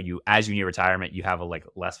as much. So as you near retirement, you have a like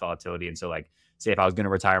less volatility. And so like, say if I was going to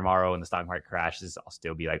retire tomorrow and the stock market crashes, I'll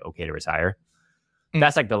still be like, okay to retire.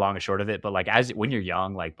 That's like the long and short of it. But like when you're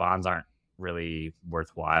young, like bonds aren't really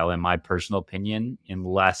worthwhile in my personal opinion,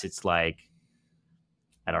 unless it's like,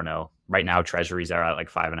 I don't know. Right now, treasuries are at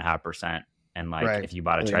like 5.5%. And like, if you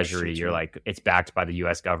bought a treasury, you're like, it's backed by the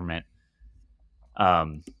US government. I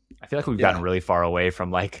feel like we've gotten really far away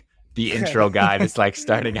from like the intro guide. It's like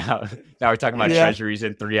starting out. Now we're talking about treasuries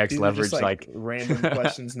and 3x These leverage. Just like random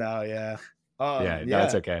questions now. Yeah. No,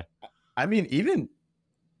 it's okay. I mean, even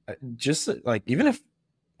just like, even if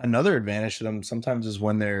another advantage to them sometimes is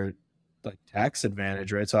when they're like tax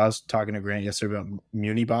advantage, right? So I was talking to Grant yesterday about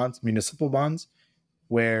municipal bonds,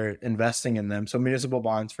 where investing in them. So municipal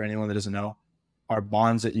bonds, for anyone that doesn't know, are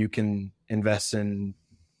bonds that you can invest in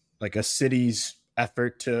like a city's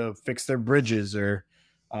effort to fix their bridges or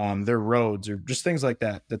their roads or just things like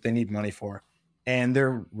that they need money for. And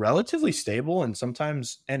they're relatively stable, and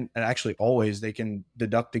sometimes, and actually always, they can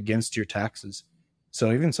deduct against your taxes.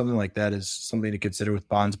 So even something like that is something to consider with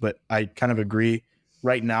bonds. But I kind of agree.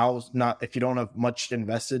 Right now, not if you don't have much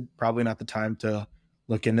invested, probably not the time to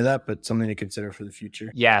look into that, but something to consider for the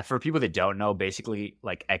future. Yeah, for people that don't know, basically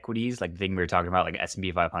like equities, like the thing we were talking about, like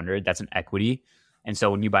S&P 500, that's an equity. And so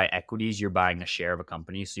when you buy equities, you're buying a share of a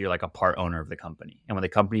company. So you're like a part owner of the company. And when the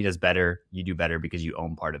company does better, you do better because you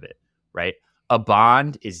own part of it, right? A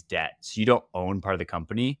bond is debt. So you don't own part of the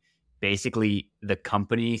company. Basically, the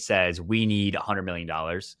company says, we need $100 million.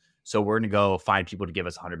 So we're going to go find people to give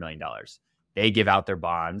us $100 million. They give out their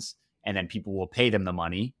bonds, and then people will pay them the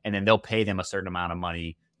money, and then they'll pay them a certain amount of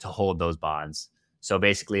money to hold those bonds. So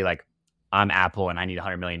basically, like I'm Apple and I need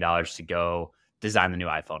 $100 million to go design the new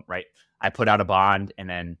iPhone, right? I put out a bond, and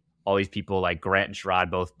then all these people like Grant and Sherrod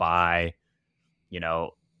both buy,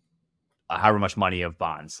 however much money of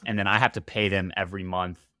bonds. And then I have to pay them every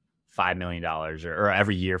month $5 million or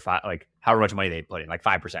every year, like however much money they put in, like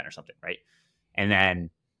 5% or something, right? And then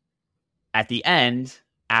at the end,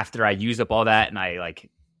 after I use up all that and I like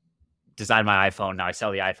design my iPhone, now I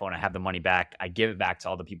sell the iPhone, I have the money back, I give it back to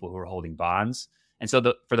all the people who are holding bonds. And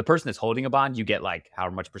so for the person that's holding a bond, you get like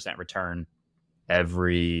however much percent return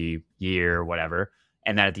every year, whatever.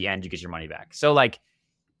 And then at the end, you get your money back. So like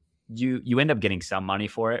you end up getting some money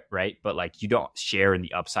for it, right? But like you don't share in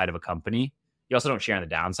the upside of a company. You also don't share in the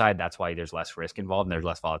downside. That's why there's less risk involved and there's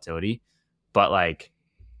less volatility. But like,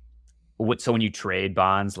 so when you trade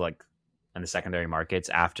bonds, like in the secondary markets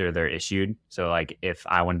after they're issued, so like if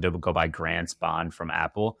I wanted to go buy Grant's bond from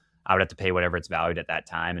Apple, I would have to pay whatever it's valued at that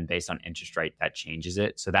time. And based on interest rate, that changes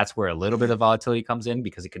it. So that's where a little bit of volatility comes in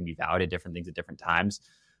because it can be valued at different things at different times.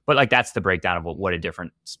 But like, that's the breakdown of what a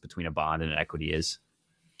difference between a bond and an equity is.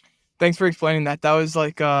 Thanks for explaining that. That was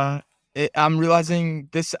like, I'm realizing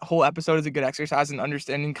this whole episode is a good exercise in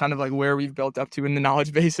understanding kind of like where we've built up to in the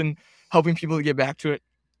knowledge base and helping people to get back to it.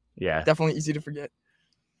 Yeah. Definitely easy to forget.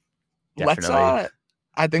 let's Definitely.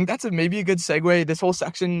 I think that's maybe a good segue. This whole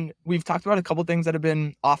section, we've talked about a couple things that have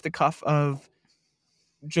been off the cuff of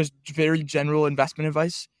just very general investment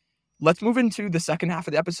advice. Let's move into the second half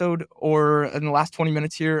of the episode, or in the last 20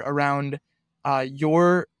 minutes here, around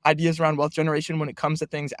your ideas around wealth generation when it comes to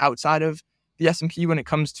things outside of the S&P, when it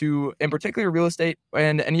comes to, in particular, real estate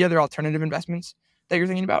and any other alternative investments that you're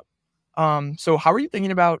thinking about. So how are you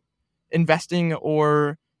thinking about investing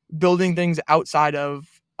or building things outside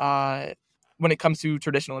of when it comes to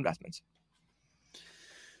traditional investments?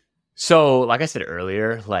 So, like I said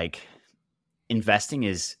earlier, like investing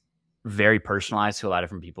is very personalized to a lot of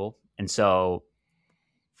different people. And so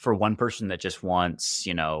for one person that just wants,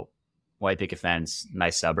 white picket fence,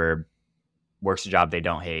 nice suburb, works a job they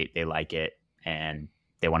don't hate, they like it, and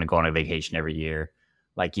they want to go on a vacation every year.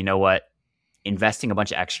 Like, you know what? Investing a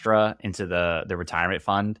bunch of extra into the retirement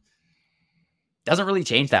fund doesn't really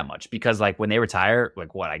change that much, because like when they retire,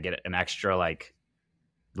 like what, I get an extra like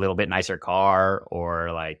little bit nicer car,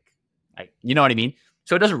 or like, you know what I mean?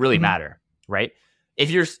 So it doesn't really matter, right? If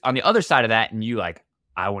you're on the other side of that and you like,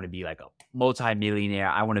 I want to be like a multi-millionaire,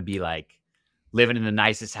 I want to be like living in the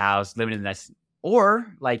nicest house, living in the nice,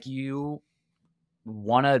 or like you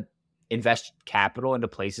want to invest capital into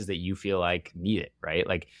places that you feel like need it, right?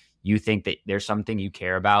 Like you think that there's something you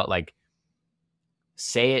care about, like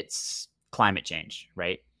say it's climate change,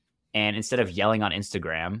 right? And instead of yelling on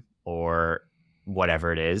Instagram or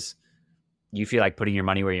whatever it is, you feel like putting your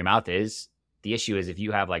money where your mouth is. The issue is if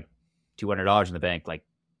you have like $200 in the bank, like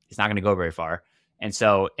it's not going to go very far. And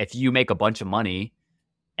so if you make a bunch of money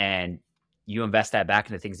and you invest that back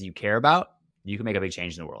into things that you care about, you can make a big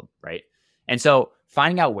change in the world, right? And so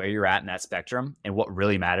finding out where you're at in that spectrum and what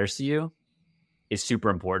really matters to you is super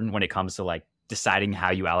important when it comes to like deciding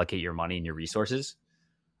how you allocate your money and your resources.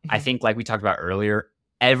 I think like we talked about earlier,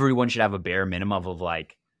 everyone should have a bare minimum of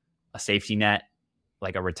like a safety net,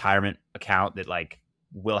 like a retirement account that like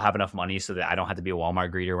will have enough money so that I don't have to be a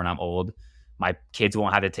Walmart greeter when I'm old. My kids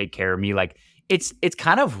won't have to take care of me. Like it's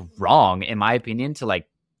kind of wrong, in my opinion, to like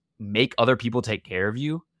make other people take care of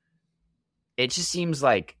you. It just seems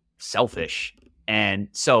like selfish. And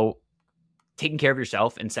so taking care of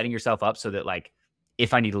yourself and setting yourself up so that like,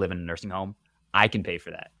 if I need to live in a nursing home, I can pay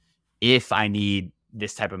for that. If I need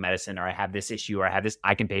this type of medicine, or I have this issue, or I have this,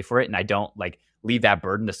 I can pay for it. And I don't like leave that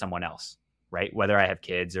burden to someone else, right? Whether I have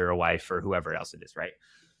kids or a wife or whoever else it is, right?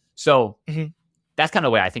 So that's kind of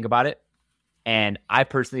the way I think about it. And I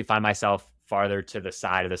personally find myself farther to the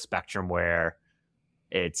side of the spectrum where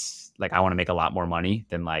it's like, I want to make a lot more money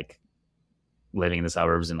than like living in the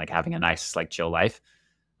suburbs and like having a nice, like chill life.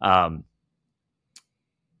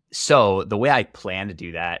 So the way I plan to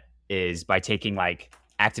do that is by taking like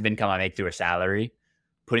active income I make through a salary,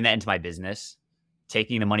 putting that into my business,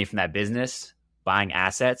 taking the money from that business, buying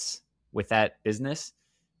assets with that business,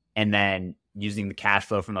 and then using the cash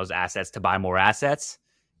flow from those assets to buy more assets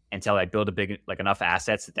until I build a big, like enough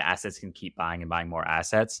assets that the assets can keep buying and buying more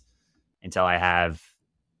assets until I have,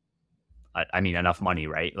 enough money,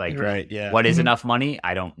 right? Like, right, yeah. What is enough money?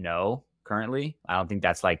 I don't know currently. I don't think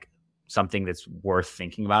that's like something that's worth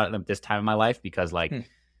thinking about at this time in my life, because like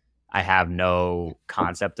I have no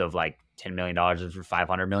concept of like $10 million or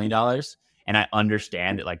 $500 million. And I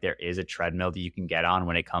understand that like there is a treadmill that you can get on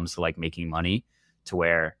when it comes to like making money, to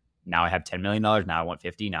where now I have $10 million. Now I want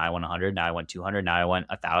 50. Now I want 100. Now I want 200. Now I want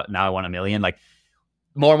 1,000. Now I want 1 million. Like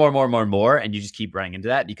more. And you just keep running into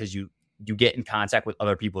that because you get in contact with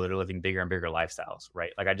other people that are living bigger and bigger lifestyles,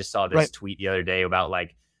 right? Like I just saw this tweet the other day about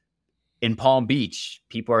like in Palm Beach,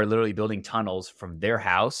 people are literally building tunnels from their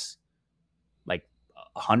house, like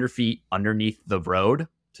 100 feet underneath the road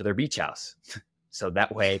to their beach house. So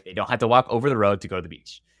that way they don't have to walk over the road to go to the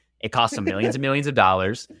beach. It costs them millions and millions of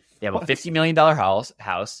dollars. They have a $50 million house,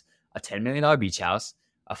 a $10 million beach house,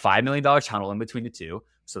 a $5 million tunnel in between the two,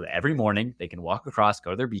 so that every morning they can walk across,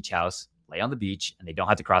 go to their beach house, lay on the beach, and they don't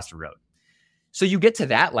have to cross the road. So you get to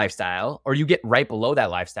that lifestyle, or you get right below that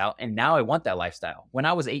lifestyle. And now I want that lifestyle. When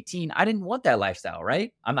I was 18, I didn't want that lifestyle,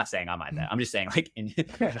 right? I'm not saying I'm at that. I'm just saying like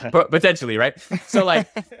potentially, right? So like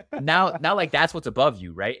now like that's what's above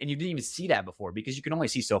you, right? And you didn't even see that before because you can only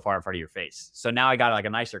see so far in front of your face. So now I got like a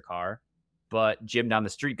nicer car, but Jim down the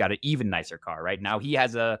street got an even nicer car, right? Now he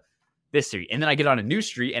has this street. And then I get on a new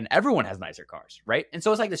street and everyone has nicer cars, right? And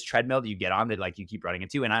so it's like this treadmill that you get on that like you keep running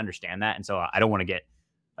into. And I understand that. And so I don't want to get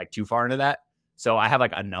like too far into that. So I have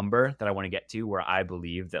like a number that I want to get to where I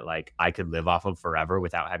believe that like I could live off of forever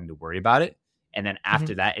without having to worry about it. And then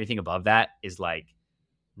after that, anything above that is like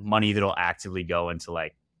money that'll actively go into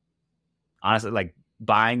like, honestly, like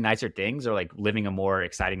buying nicer things or like living a more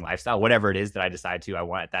exciting lifestyle, whatever it is that I decide I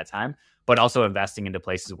want at that time, but also investing into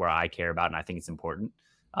places where I care about and I think it's important,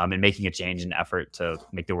 and making a change and effort to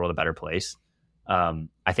make the world a better place.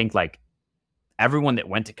 I think like everyone that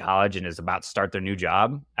went to college and is about to start their new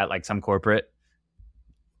job at like some corporate,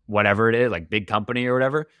 whatever it is, like big company or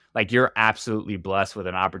whatever, like you're absolutely blessed with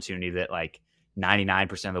an opportunity that like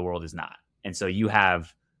 99% of the world is not. And so you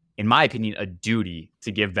have, in my opinion, a duty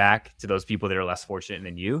to give back to those people that are less fortunate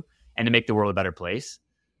than you and to make the world a better place.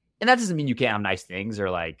 And that doesn't mean you can't have nice things or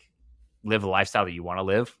like live a lifestyle that you want to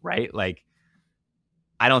live, right? Like,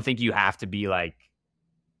 I don't think you have to be like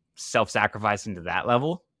self-sacrificing to that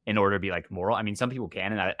level in order to be like moral. I mean, some people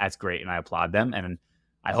can, and that's great, and I applaud them. And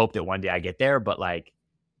I hope that one day I get there, but like,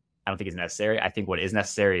 I don't think it's necessary. I think what is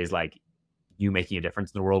necessary is like you making a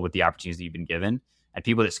difference in the world with the opportunities that you've been given, and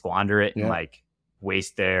people that squander it and like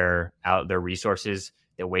waste their resources,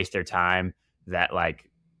 that waste their time, that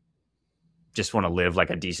like just want to live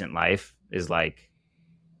like a decent life is like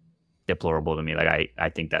deplorable to me. Like I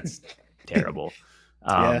think that's terrible.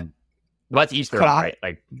 But each their own, right?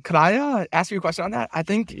 Like, could I ask you a question on that? I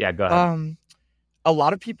think go ahead. A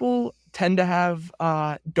lot of people tend to have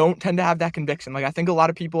don't tend to have that conviction. Like I think a lot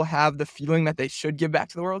of people have the feeling that they should give back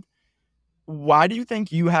to the world. Why do you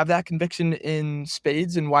think you have that conviction in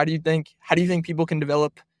spades, and how do you think people can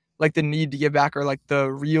develop like the need to give back or like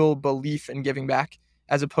the real belief in giving back,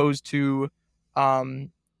 as opposed to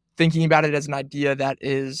thinking about it as an idea that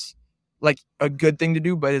is like a good thing to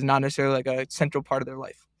do, but is not necessarily like a central part of their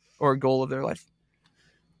life or a goal of their life?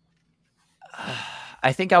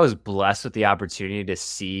 I think I was blessed with the opportunity to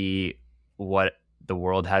see what the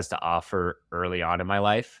world has to offer early on in my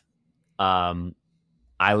life.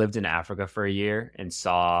 I lived in Africa for a year and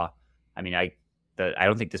saw, I mean, I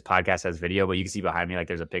don't think this podcast has video, but you can see behind me, like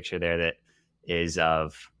there's a picture there that is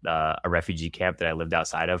of a refugee camp that I lived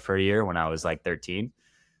outside of for a year when I was like 13.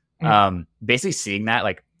 Basically seeing that,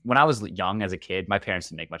 like when I was young as a kid, my parents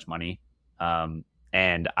didn't make much money.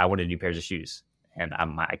 And I wanted new pairs of shoes, and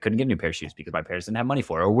I couldn't get a new pair of shoes because my parents didn't have money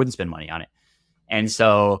for it or wouldn't spend money on it. And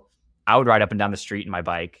so I would ride up and down the street in my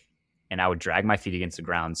bike, and I would drag my feet against the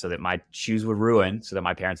ground so that my shoes would ruin, so that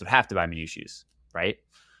my parents would have to buy me new shoes, right?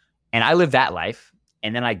 And I lived that life.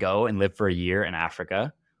 And then I go and live for a year in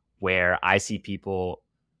Africa where I see people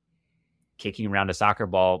kicking around a soccer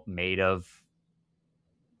ball made of,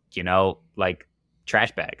 like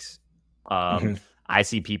trash bags. I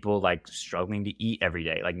see people like struggling to eat every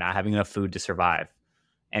day, like not having enough food to survive.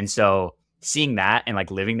 And so seeing that and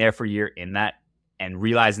like living there for a year in that and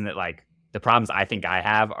realizing that like the problems I think I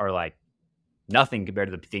have are like nothing compared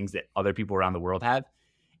to the things that other people around the world have.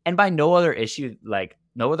 And by no other issue, like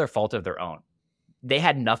no other fault of their own. They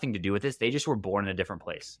had nothing to do with this. They just were born in a different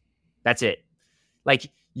place. That's it. Like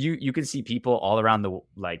you can see people all around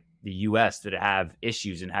the US that have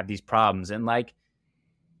issues and have these problems. And like,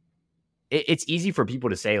 it's easy for people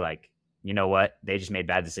to say like, you know what, they just made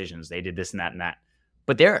bad decisions. They did this and that and that.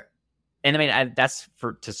 But that's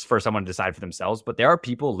for someone to decide for themselves. But there are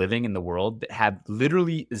people living in the world that have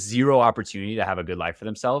literally zero opportunity to have a good life for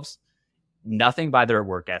themselves. Nothing by their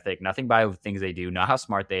work ethic, nothing by the things they do, not how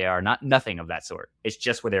smart they are, nothing of that sort. It's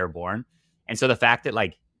just where they were born. And so the fact that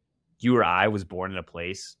like you or I was born in a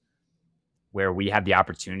place where we have the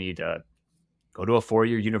opportunity to go to a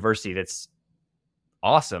 4-year university that's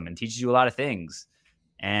awesome and teaches you a lot of things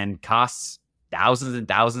and costs thousands and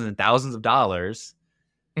thousands and thousands of dollars,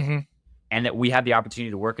 and that we have the opportunity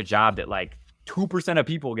to work a job that like 2% of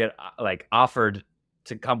people get like offered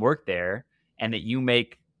to come work there, and that you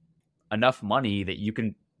make enough money that you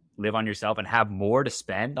can live on yourself and have more to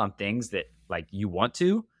spend on things that like you want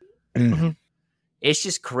to. It's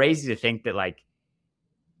just crazy to think that like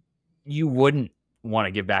you wouldn't want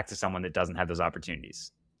to give back to someone that doesn't have those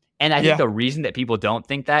opportunities. And I think the reason that people don't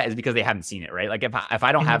think that is because they haven't seen it, right? Like if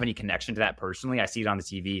I don't have any connection to that personally, I see it on the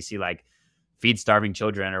TV, see like feed starving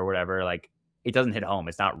children or whatever, like it doesn't hit home.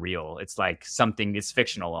 It's not real. It's like something, it's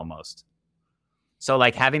fictional almost. So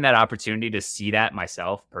like having that opportunity to see that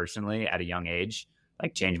myself personally at a young age,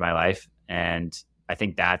 like changed my life. And I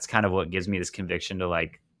think that's kind of what gives me this conviction to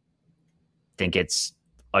like think it's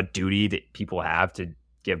a duty that people have to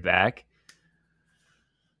give back.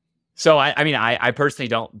 So I personally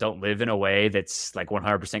don't live in a way that's like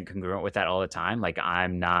 100% congruent with that all the time. Like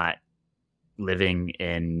I'm not living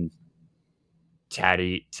in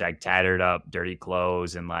tattered up, dirty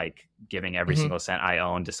clothes and like giving every single cent I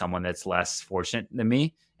own to someone that's less fortunate than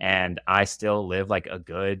me. And I still live like a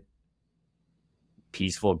good,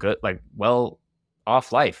 peaceful, good, like well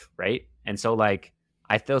off life. Right. And so like,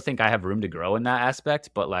 I still think I have room to grow in that aspect,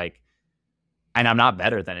 but like, and I'm not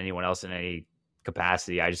better than anyone else in any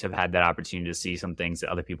capacity. I just have had that opportunity to see some things that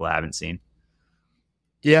other people haven't seen.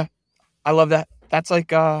 Yeah, I love that. That's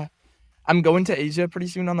like I'm going to Asia pretty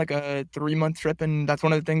soon on like a 3-month trip, and that's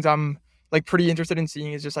one of the things I'm like pretty interested in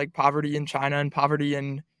seeing is just like poverty in China and poverty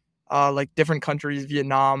in like different countries,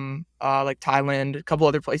 Vietnam, like Thailand, a couple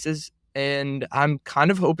other places. And I'm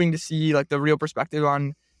kind of hoping to see like the real perspective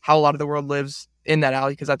on how a lot of the world lives in that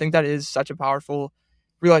alley, because I think that is such a powerful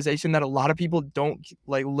realization that a lot of people don't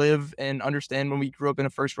like live and understand when we grew up in a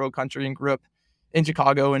first world country and grew up in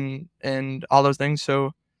Chicago and all those things.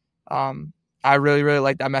 So I really, really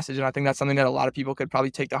like that message. And I think that's something that a lot of people could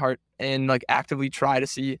probably take to heart and like actively try to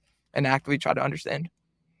see and actively try to understand.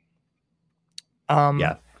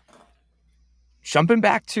 Yeah. Jumping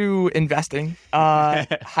back to investing,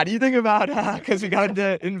 how do you think about, because we got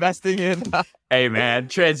into investing in. Hey, man,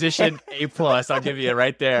 transition A+. I'll give you it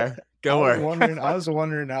right there. Go work. I was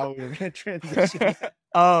wondering how we were going to transition.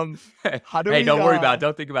 How do hey, we, don't worry about it.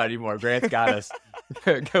 Don't think about it anymore. Grant's got us.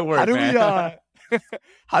 Go work, man.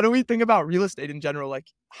 How do we think about real estate in general? Like,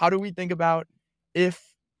 how do we think about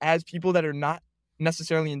if, as people that are not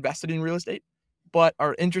necessarily invested in real estate, but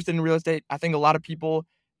are interested in real estate, I think a lot of people,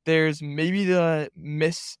 there's maybe the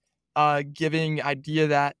giving idea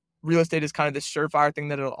that real estate is kind of this surefire thing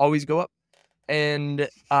that it'll always go up. And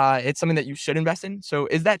it's something that you should invest in. So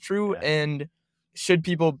is that true? Yeah. And should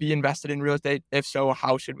people be invested in real estate? If so,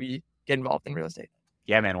 how should we get involved in real estate?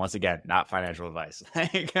 Yeah, man. Once again, not financial advice.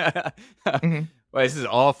 Mm-hmm. Well, this is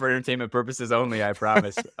all for entertainment purposes only, I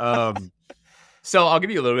promise. So I'll give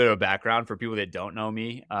you a little bit of a background for people that don't know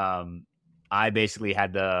me. I basically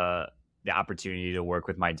had the opportunity to work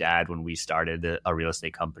with my dad when we started a real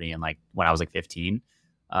estate company, and like when I was like 15.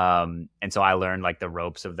 And so I learned like the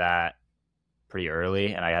ropes of that pretty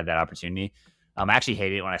early, and I had that opportunity. I actually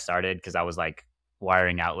hated it when I started because I was like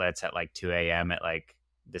wiring outlets at like 2 a.m. at like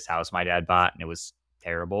this house my dad bought, and it was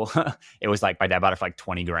terrible. It was like my dad bought it for like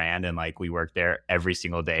 20 grand, and like we worked there every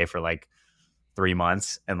single day for like 3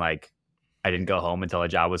 months, and like I didn't go home until a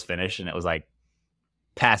job was finished, and it was like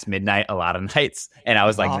past midnight a lot of nights, and I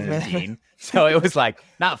was like 15. So it was like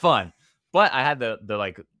not fun, but I had the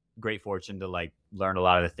like great fortune to like learn a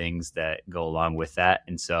lot of the things that go along with that.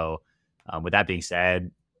 And so with that being said,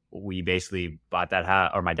 we basically bought that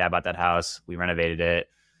house, or my dad bought that house. We renovated it.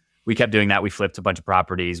 We kept doing that. We flipped a bunch of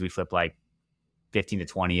properties. We flipped like 15 to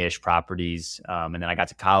 20-ish properties. And then I got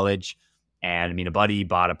to college, and me and a buddy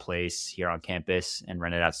bought a place here on campus and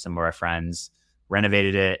rented out to some of our friends,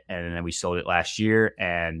 renovated it, and then we sold it last year.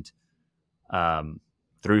 And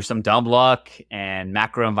through some dumb luck and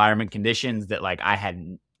macro environment conditions that like I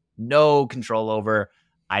had no control over,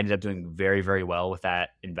 I ended up doing very, very well with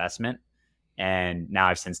that investment. And now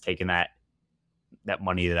I've since taken that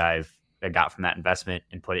money that I got from that investment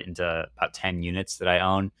and put it into about 10 units that I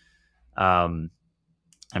own. I'm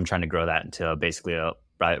trying to grow that into basically a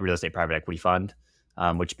real estate private equity fund,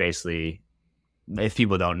 which basically, if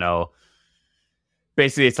people don't know,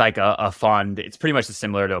 basically it's like a fund. It's pretty much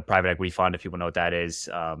similar to a private equity fund, if people know what that is.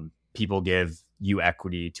 People give you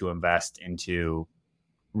equity to invest into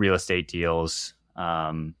real estate deals.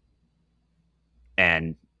 And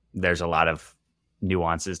there's a lot of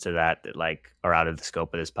nuances to that like are out of the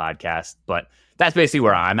scope of this podcast, but that's basically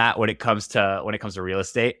where I'm at when it comes to real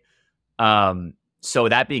estate. So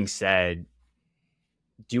that being said,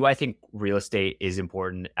 do I think real estate is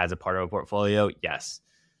important as a part of a portfolio? Yes.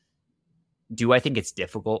 Do I think it's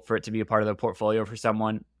difficult for it to be a part of the portfolio for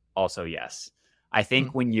someone? Also, yes. I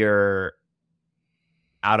think when you're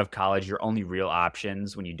out of college, your only real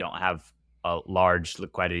options when you don't have a large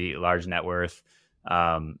liquidity, large net worth,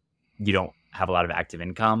 you don't have a lot of active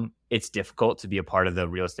income, it's difficult to be a part of the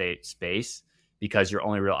real estate space because your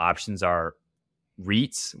only real options are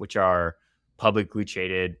REITs, which are publicly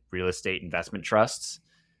traded real estate investment trusts.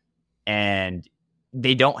 And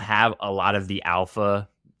they don't have a lot of the alpha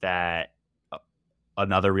that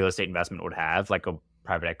another real estate investment would have, like a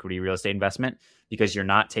private equity real estate investment, because you're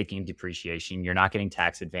not taking depreciation, you're not getting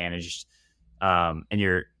tax advantaged, and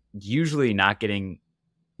you're usually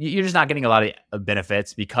you're just not getting a lot of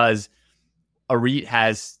benefits because a REIT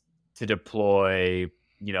has to deploy,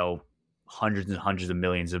 hundreds and hundreds of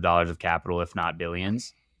millions of dollars of capital, if not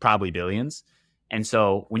billions, probably billions. And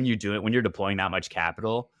so when you're deploying that much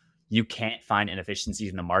capital, you can't find inefficiencies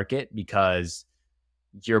in the market because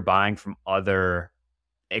you're buying from other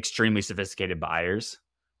extremely sophisticated buyers.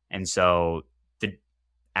 And so the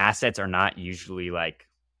assets are not usually like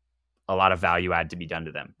a lot of value add to be done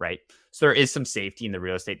to them, right? So there is some safety in the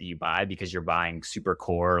real estate that you buy because you're buying super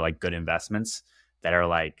core, like good investments that are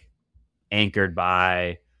like anchored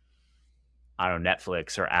by I don't know,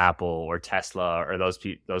 Netflix or Apple or Tesla or those,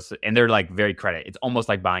 and they're like very credit. It's almost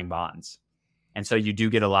like buying bonds. And so you do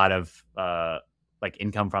get a lot of like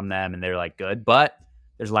income from them, and they're like good, but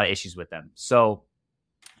there's a lot of issues with them. So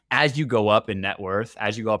as you go up in net worth,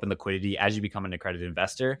 as you go up in liquidity, as you become an accredited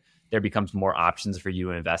investor, there becomes more options for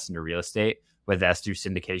you to invest into real estate, whether that's through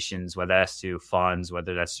syndications, whether that's through funds,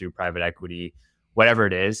 whether that's through private equity, whatever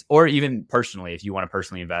it is, or even personally, if you want to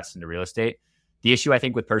personally invest into real estate. The issue I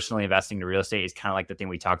think with personally investing into real estate is kind of like the thing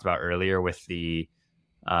we talked about earlier with the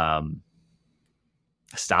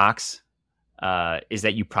stocks, is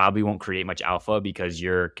that you probably won't create much alpha because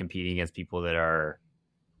you're competing against people that are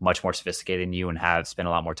much more sophisticated than you and have spent a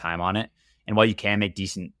lot more time on it. And while you can make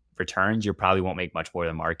decent returns, you probably won't make much more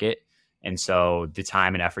than market. And so the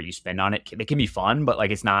time and effort you spend on it, it can be fun, but like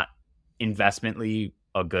it's not investmentally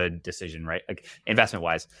a good decision, right? Like investment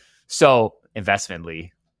wise. So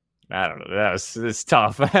investmently, I don't know. It's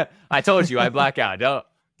tough. I told you I black out. Don't.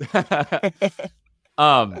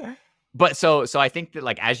 But so I think that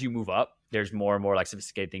like as you move up, there's more and more like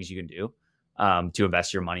sophisticated things you can do to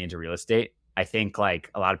invest your money into real estate. I think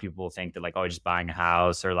like a lot of people think that like, oh, just buying a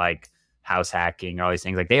house or like house hacking or all these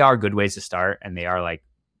things, like they are good ways to start and they are like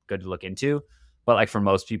good to look into. But like for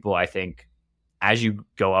most people, I think as you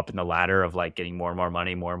go up in the ladder of like getting more and more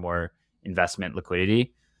money, more and more investment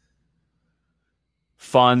liquidity,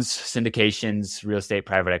 funds, syndications, real estate,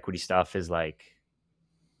 private equity stuff is like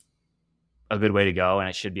a good way to go. And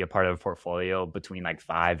it should be a part of a portfolio between like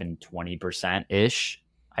 5 and 20% ish.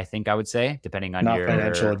 I think I would say, depending on your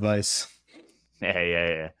financial advice.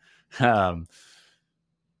 Yeah.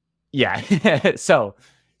 So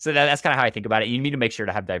that's kind of how I think about it. You need to make sure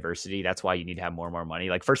to have diversity. That's why you need to have more and more money.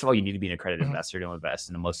 Like, first of all, you need to be an accredited investor to invest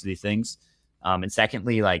in most of these things. And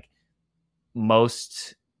secondly, like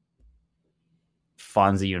most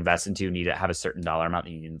funds that you invest into need to have a certain dollar amount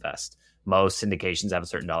that you need to invest. Most syndications have a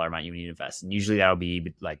certain dollar amount you need to invest. And usually that'll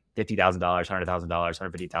be like $50,000, $100,000,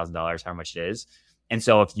 $150,000, however much it is. And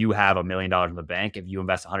so if you have $1 million in the bank, if you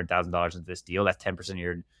invest $100,000 into this deal, that's 10% of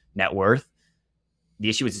your net worth. The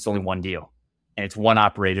issue is it's only one deal and it's one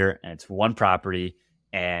operator and it's one property.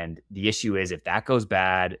 And the issue is if that goes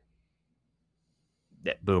bad,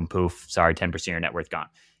 that boom, poof, sorry, 10% of your net worth gone.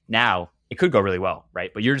 Now it could go really well,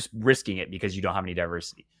 right? But you're just risking it because you don't have any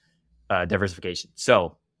diversification.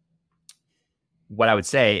 So what I would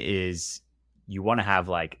say is you want to have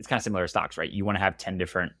like, it's kind of similar to stocks, right? You want to have 10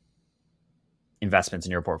 different investments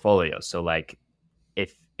in your portfolio. So like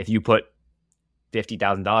if you put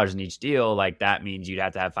 $50,000 in each deal, like that means you'd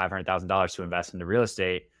have to have $500,000 to invest into real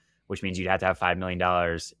estate, which means you'd have to have $5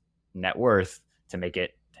 million net worth to make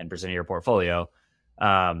it 10% of your portfolio.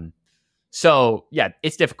 So yeah,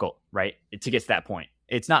 it's difficult, right? To get to that point.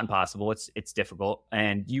 It's not impossible. It's difficult.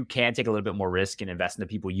 And you can take a little bit more risk and invest into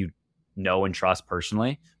people you know and trust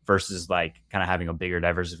personally versus like kind of having a bigger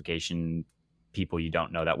diversification, people you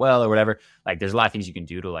don't know that well or whatever. Like there's a lot of things you can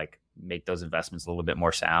do to like make those investments a little bit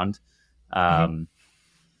more sound.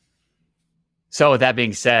 So with that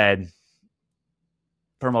being said,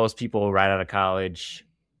 for most people right out of college,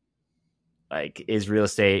 like is real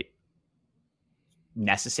estate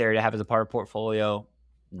necessary to have as a part of portfolio?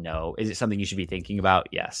 No. Is it something you should be thinking about?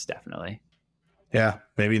 Yes, definitely. Yeah.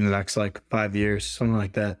 Maybe in the next like 5 years, something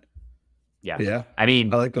like that. Yeah. Yeah. I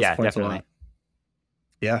mean, I like those points definitely. a lot.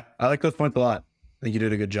 Yeah. I like those points a lot. I think you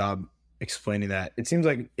did a good job explaining that. It seems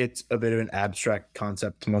like it's a bit of an abstract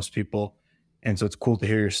concept to most people. And so it's cool to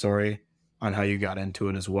hear your story on how you got into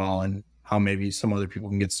it as well and how maybe some other people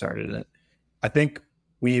can get started in it. I think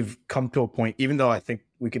we've come to a point, even though I think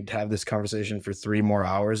we could have this conversation for 3 more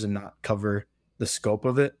hours and not cover the scope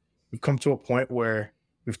of it, we've come to a point where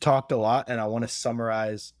we've talked a lot and I want to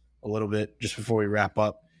summarize a little bit just before we wrap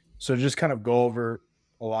up. So just kind of go over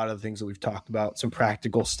a lot of the things that we've talked about, some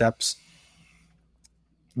practical steps.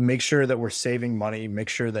 Make sure that we're saving money. Make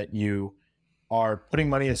sure that you are putting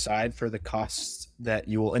money aside for the costs that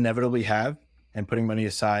you will inevitably have and putting money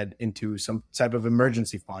aside into some type of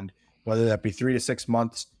emergency fund, whether that be 3 to 6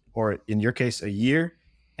 months or in your case, a year,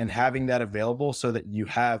 and having that available so that you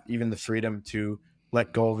have even the freedom to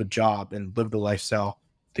let go of a job and live the lifestyle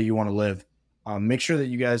that you want to live. Make sure that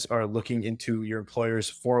you guys are looking into your employer's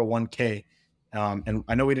 401k. And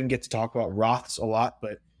I know we didn't get to talk about Roths a lot,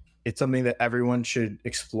 but it's something that everyone should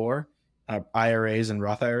explore, IRAs and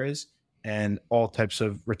Roth IRAs and all types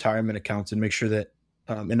of retirement accounts, and make sure that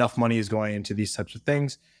enough money is going into these types of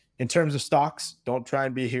things. In terms of stocks, don't try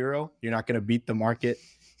and be a hero. You're not going to beat the market.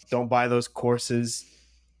 Don't buy those courses.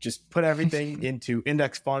 Just put everything into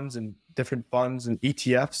index funds and different funds and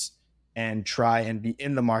ETFs and try and be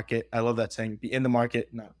in the market. I love that saying, be in the market,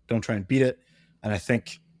 don't try and beat it. And I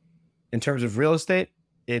think in terms of real estate,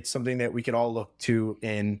 it's something that we could all look to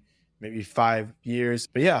in maybe 5 years.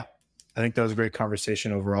 But yeah, I think that was a great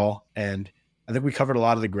conversation overall. And I think we covered a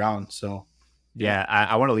lot of the ground. So yeah,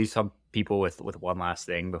 I want to leave some people with one last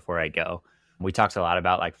thing before I go. We talked a lot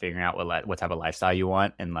about like figuring out what type of lifestyle you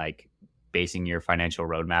want and like basing your financial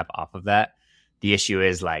roadmap off of that. The issue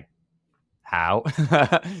is like how.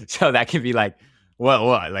 So that can be like,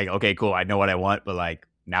 what? Like, okay, cool. I know what I want, but like,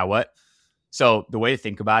 now what? So the way to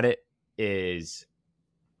think about it is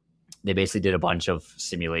they basically did a bunch of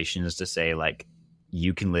simulations to say like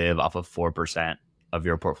you can live off of 4% of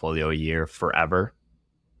your portfolio a year forever.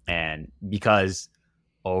 And because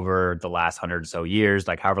over the last 100 or so years,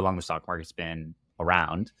 like however long the stock market's been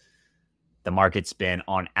around, the market's been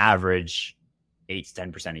on average 8 to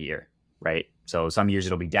 10% a year, right? So some years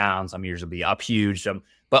it'll be down, some years it'll be up huge,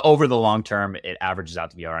 but over the long term, it averages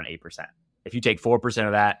out to be around 8%. If you take 4%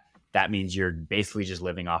 of that, that means you're basically just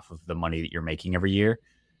living off of the money that you're making every year.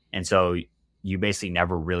 And so you basically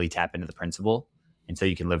never really tap into the principal until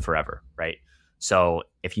you can live forever, right? So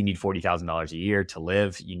if you need $40,000 a year to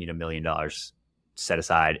live, you need $1 million set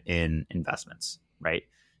aside in investments, right?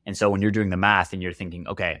 And so when you're doing the math and you're thinking,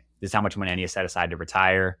 okay, this is how much money I need to set aside to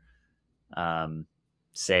retire.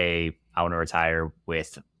 Say I want to retire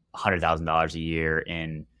with $100,000 a year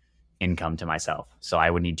in income to myself. So I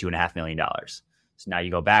would need $2.5 million. So now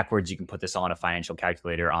you go backwards, you can put this all in a financial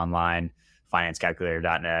calculator online,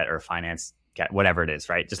 financecalculator.net or whatever it is,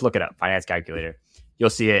 right? Just look it up, finance calculator. You'll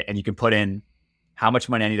see it and you can put in how much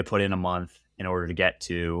money I need to put in a month in order to get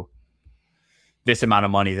to this amount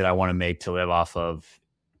of money that I want to make to live off of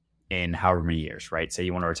in however many years, right? Say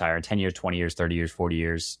you want to retire in 10 years, 20 years, 30 years, 40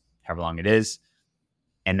 years, however long it is,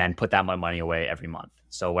 and then put that much money away every month.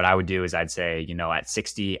 So what I would do is I'd say, at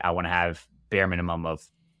 60, I want to have bare minimum of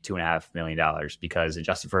 $2.5 million because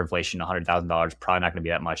adjusted for inflation, $100,000 probably not going to be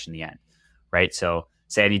that much in the end, right? So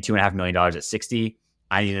say I need $2.5 million at 60,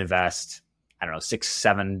 I need to invest, I don't know,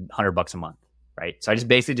 $600-$700 a month, right? So I just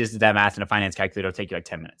basically just did that math in a finance calculator. It'll take you like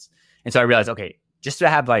 10 minutes. And so I realized, okay, just to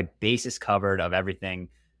have my basis covered of everything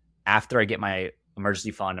after I get my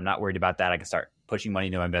emergency fund, I'm not worried about that. I can start pushing money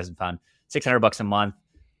into my investment fund. $600 a month.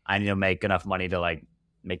 I need to make enough money to like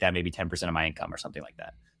make that maybe 10% of my income or something like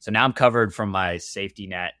that. So now I'm covered from my safety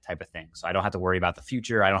net type of thing. So I don't have to worry about the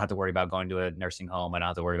future. I don't have to worry about going to a nursing home. I don't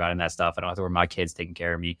have to worry about any of that stuff. I don't have to worry about my kids taking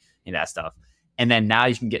care of me and that stuff. And then now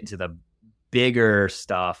you can get into the bigger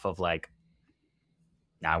stuff of like,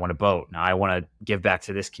 now I want a boat. Now I want to give back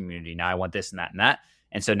to this community. Now I want this and that and that.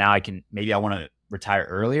 And so now maybe I want to retire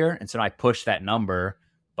earlier. And so now I push that number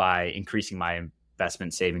by increasing my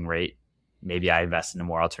investment saving rate. Maybe I invest in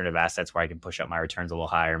more alternative assets where I can push up my returns a little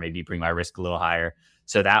higher, maybe bring my risk a little higher.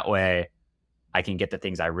 So that way I can get the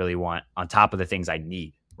things I really want on top of the things I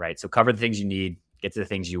need, right? So cover the things you need, get to the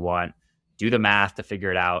things you want, do the math to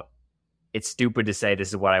figure it out. It's stupid to say, this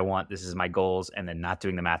is what I want, this is my goals, and then not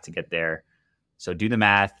doing the math to get there. So do the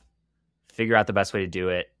math, figure out the best way to do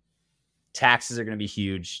it. Taxes are going to be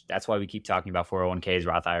huge. That's why we keep talking about 401ks,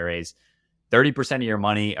 Roth IRAs. 30% of your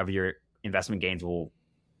money, of your investment gains will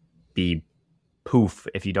be poof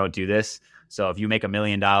if you don't do this. So if you make $1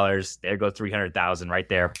 million, there goes 300,000 right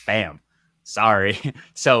there. Bam. Sorry.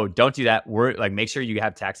 So don't do that. Make sure you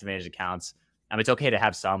have tax advantage accounts. It's okay to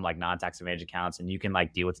have some like non-tax advantage accounts, and you can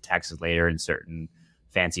like deal with the taxes later in certain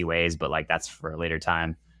fancy ways, but like that's for a later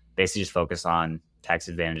time. Basically just focus on tax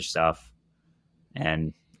advantage stuff,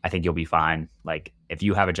 and I think you'll be fine. Like if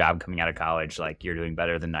you have a job coming out of college, like you're doing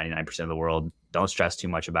better than 99% of the world. Don't stress too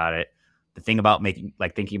much about it. The thing about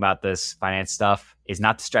thinking about this finance stuff is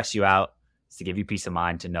not to stress you out. It's to give you peace of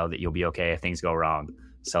mind to know that you'll be okay if things go wrong.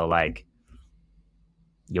 So like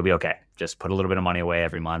you'll be okay. Just put a little bit of money away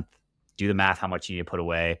every month. Do the math, how much you need to put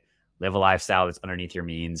away. Live a lifestyle that's underneath your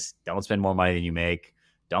means. Don't spend more money than you make.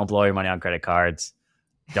 Don't blow your money on credit cards.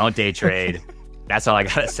 Don't day trade. That's all I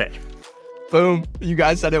got to say. Boom. You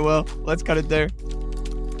guys said it well. Let's cut it there.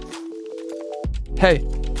 Hey.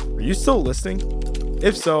 Are you still listening?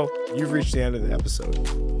 If so, you've reached the end of the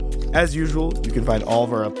episode. As usual, you can find all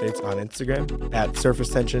of our updates on Instagram at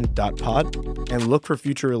surfacetension.pod and look for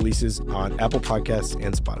future releases on Apple Podcasts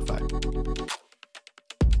and Spotify.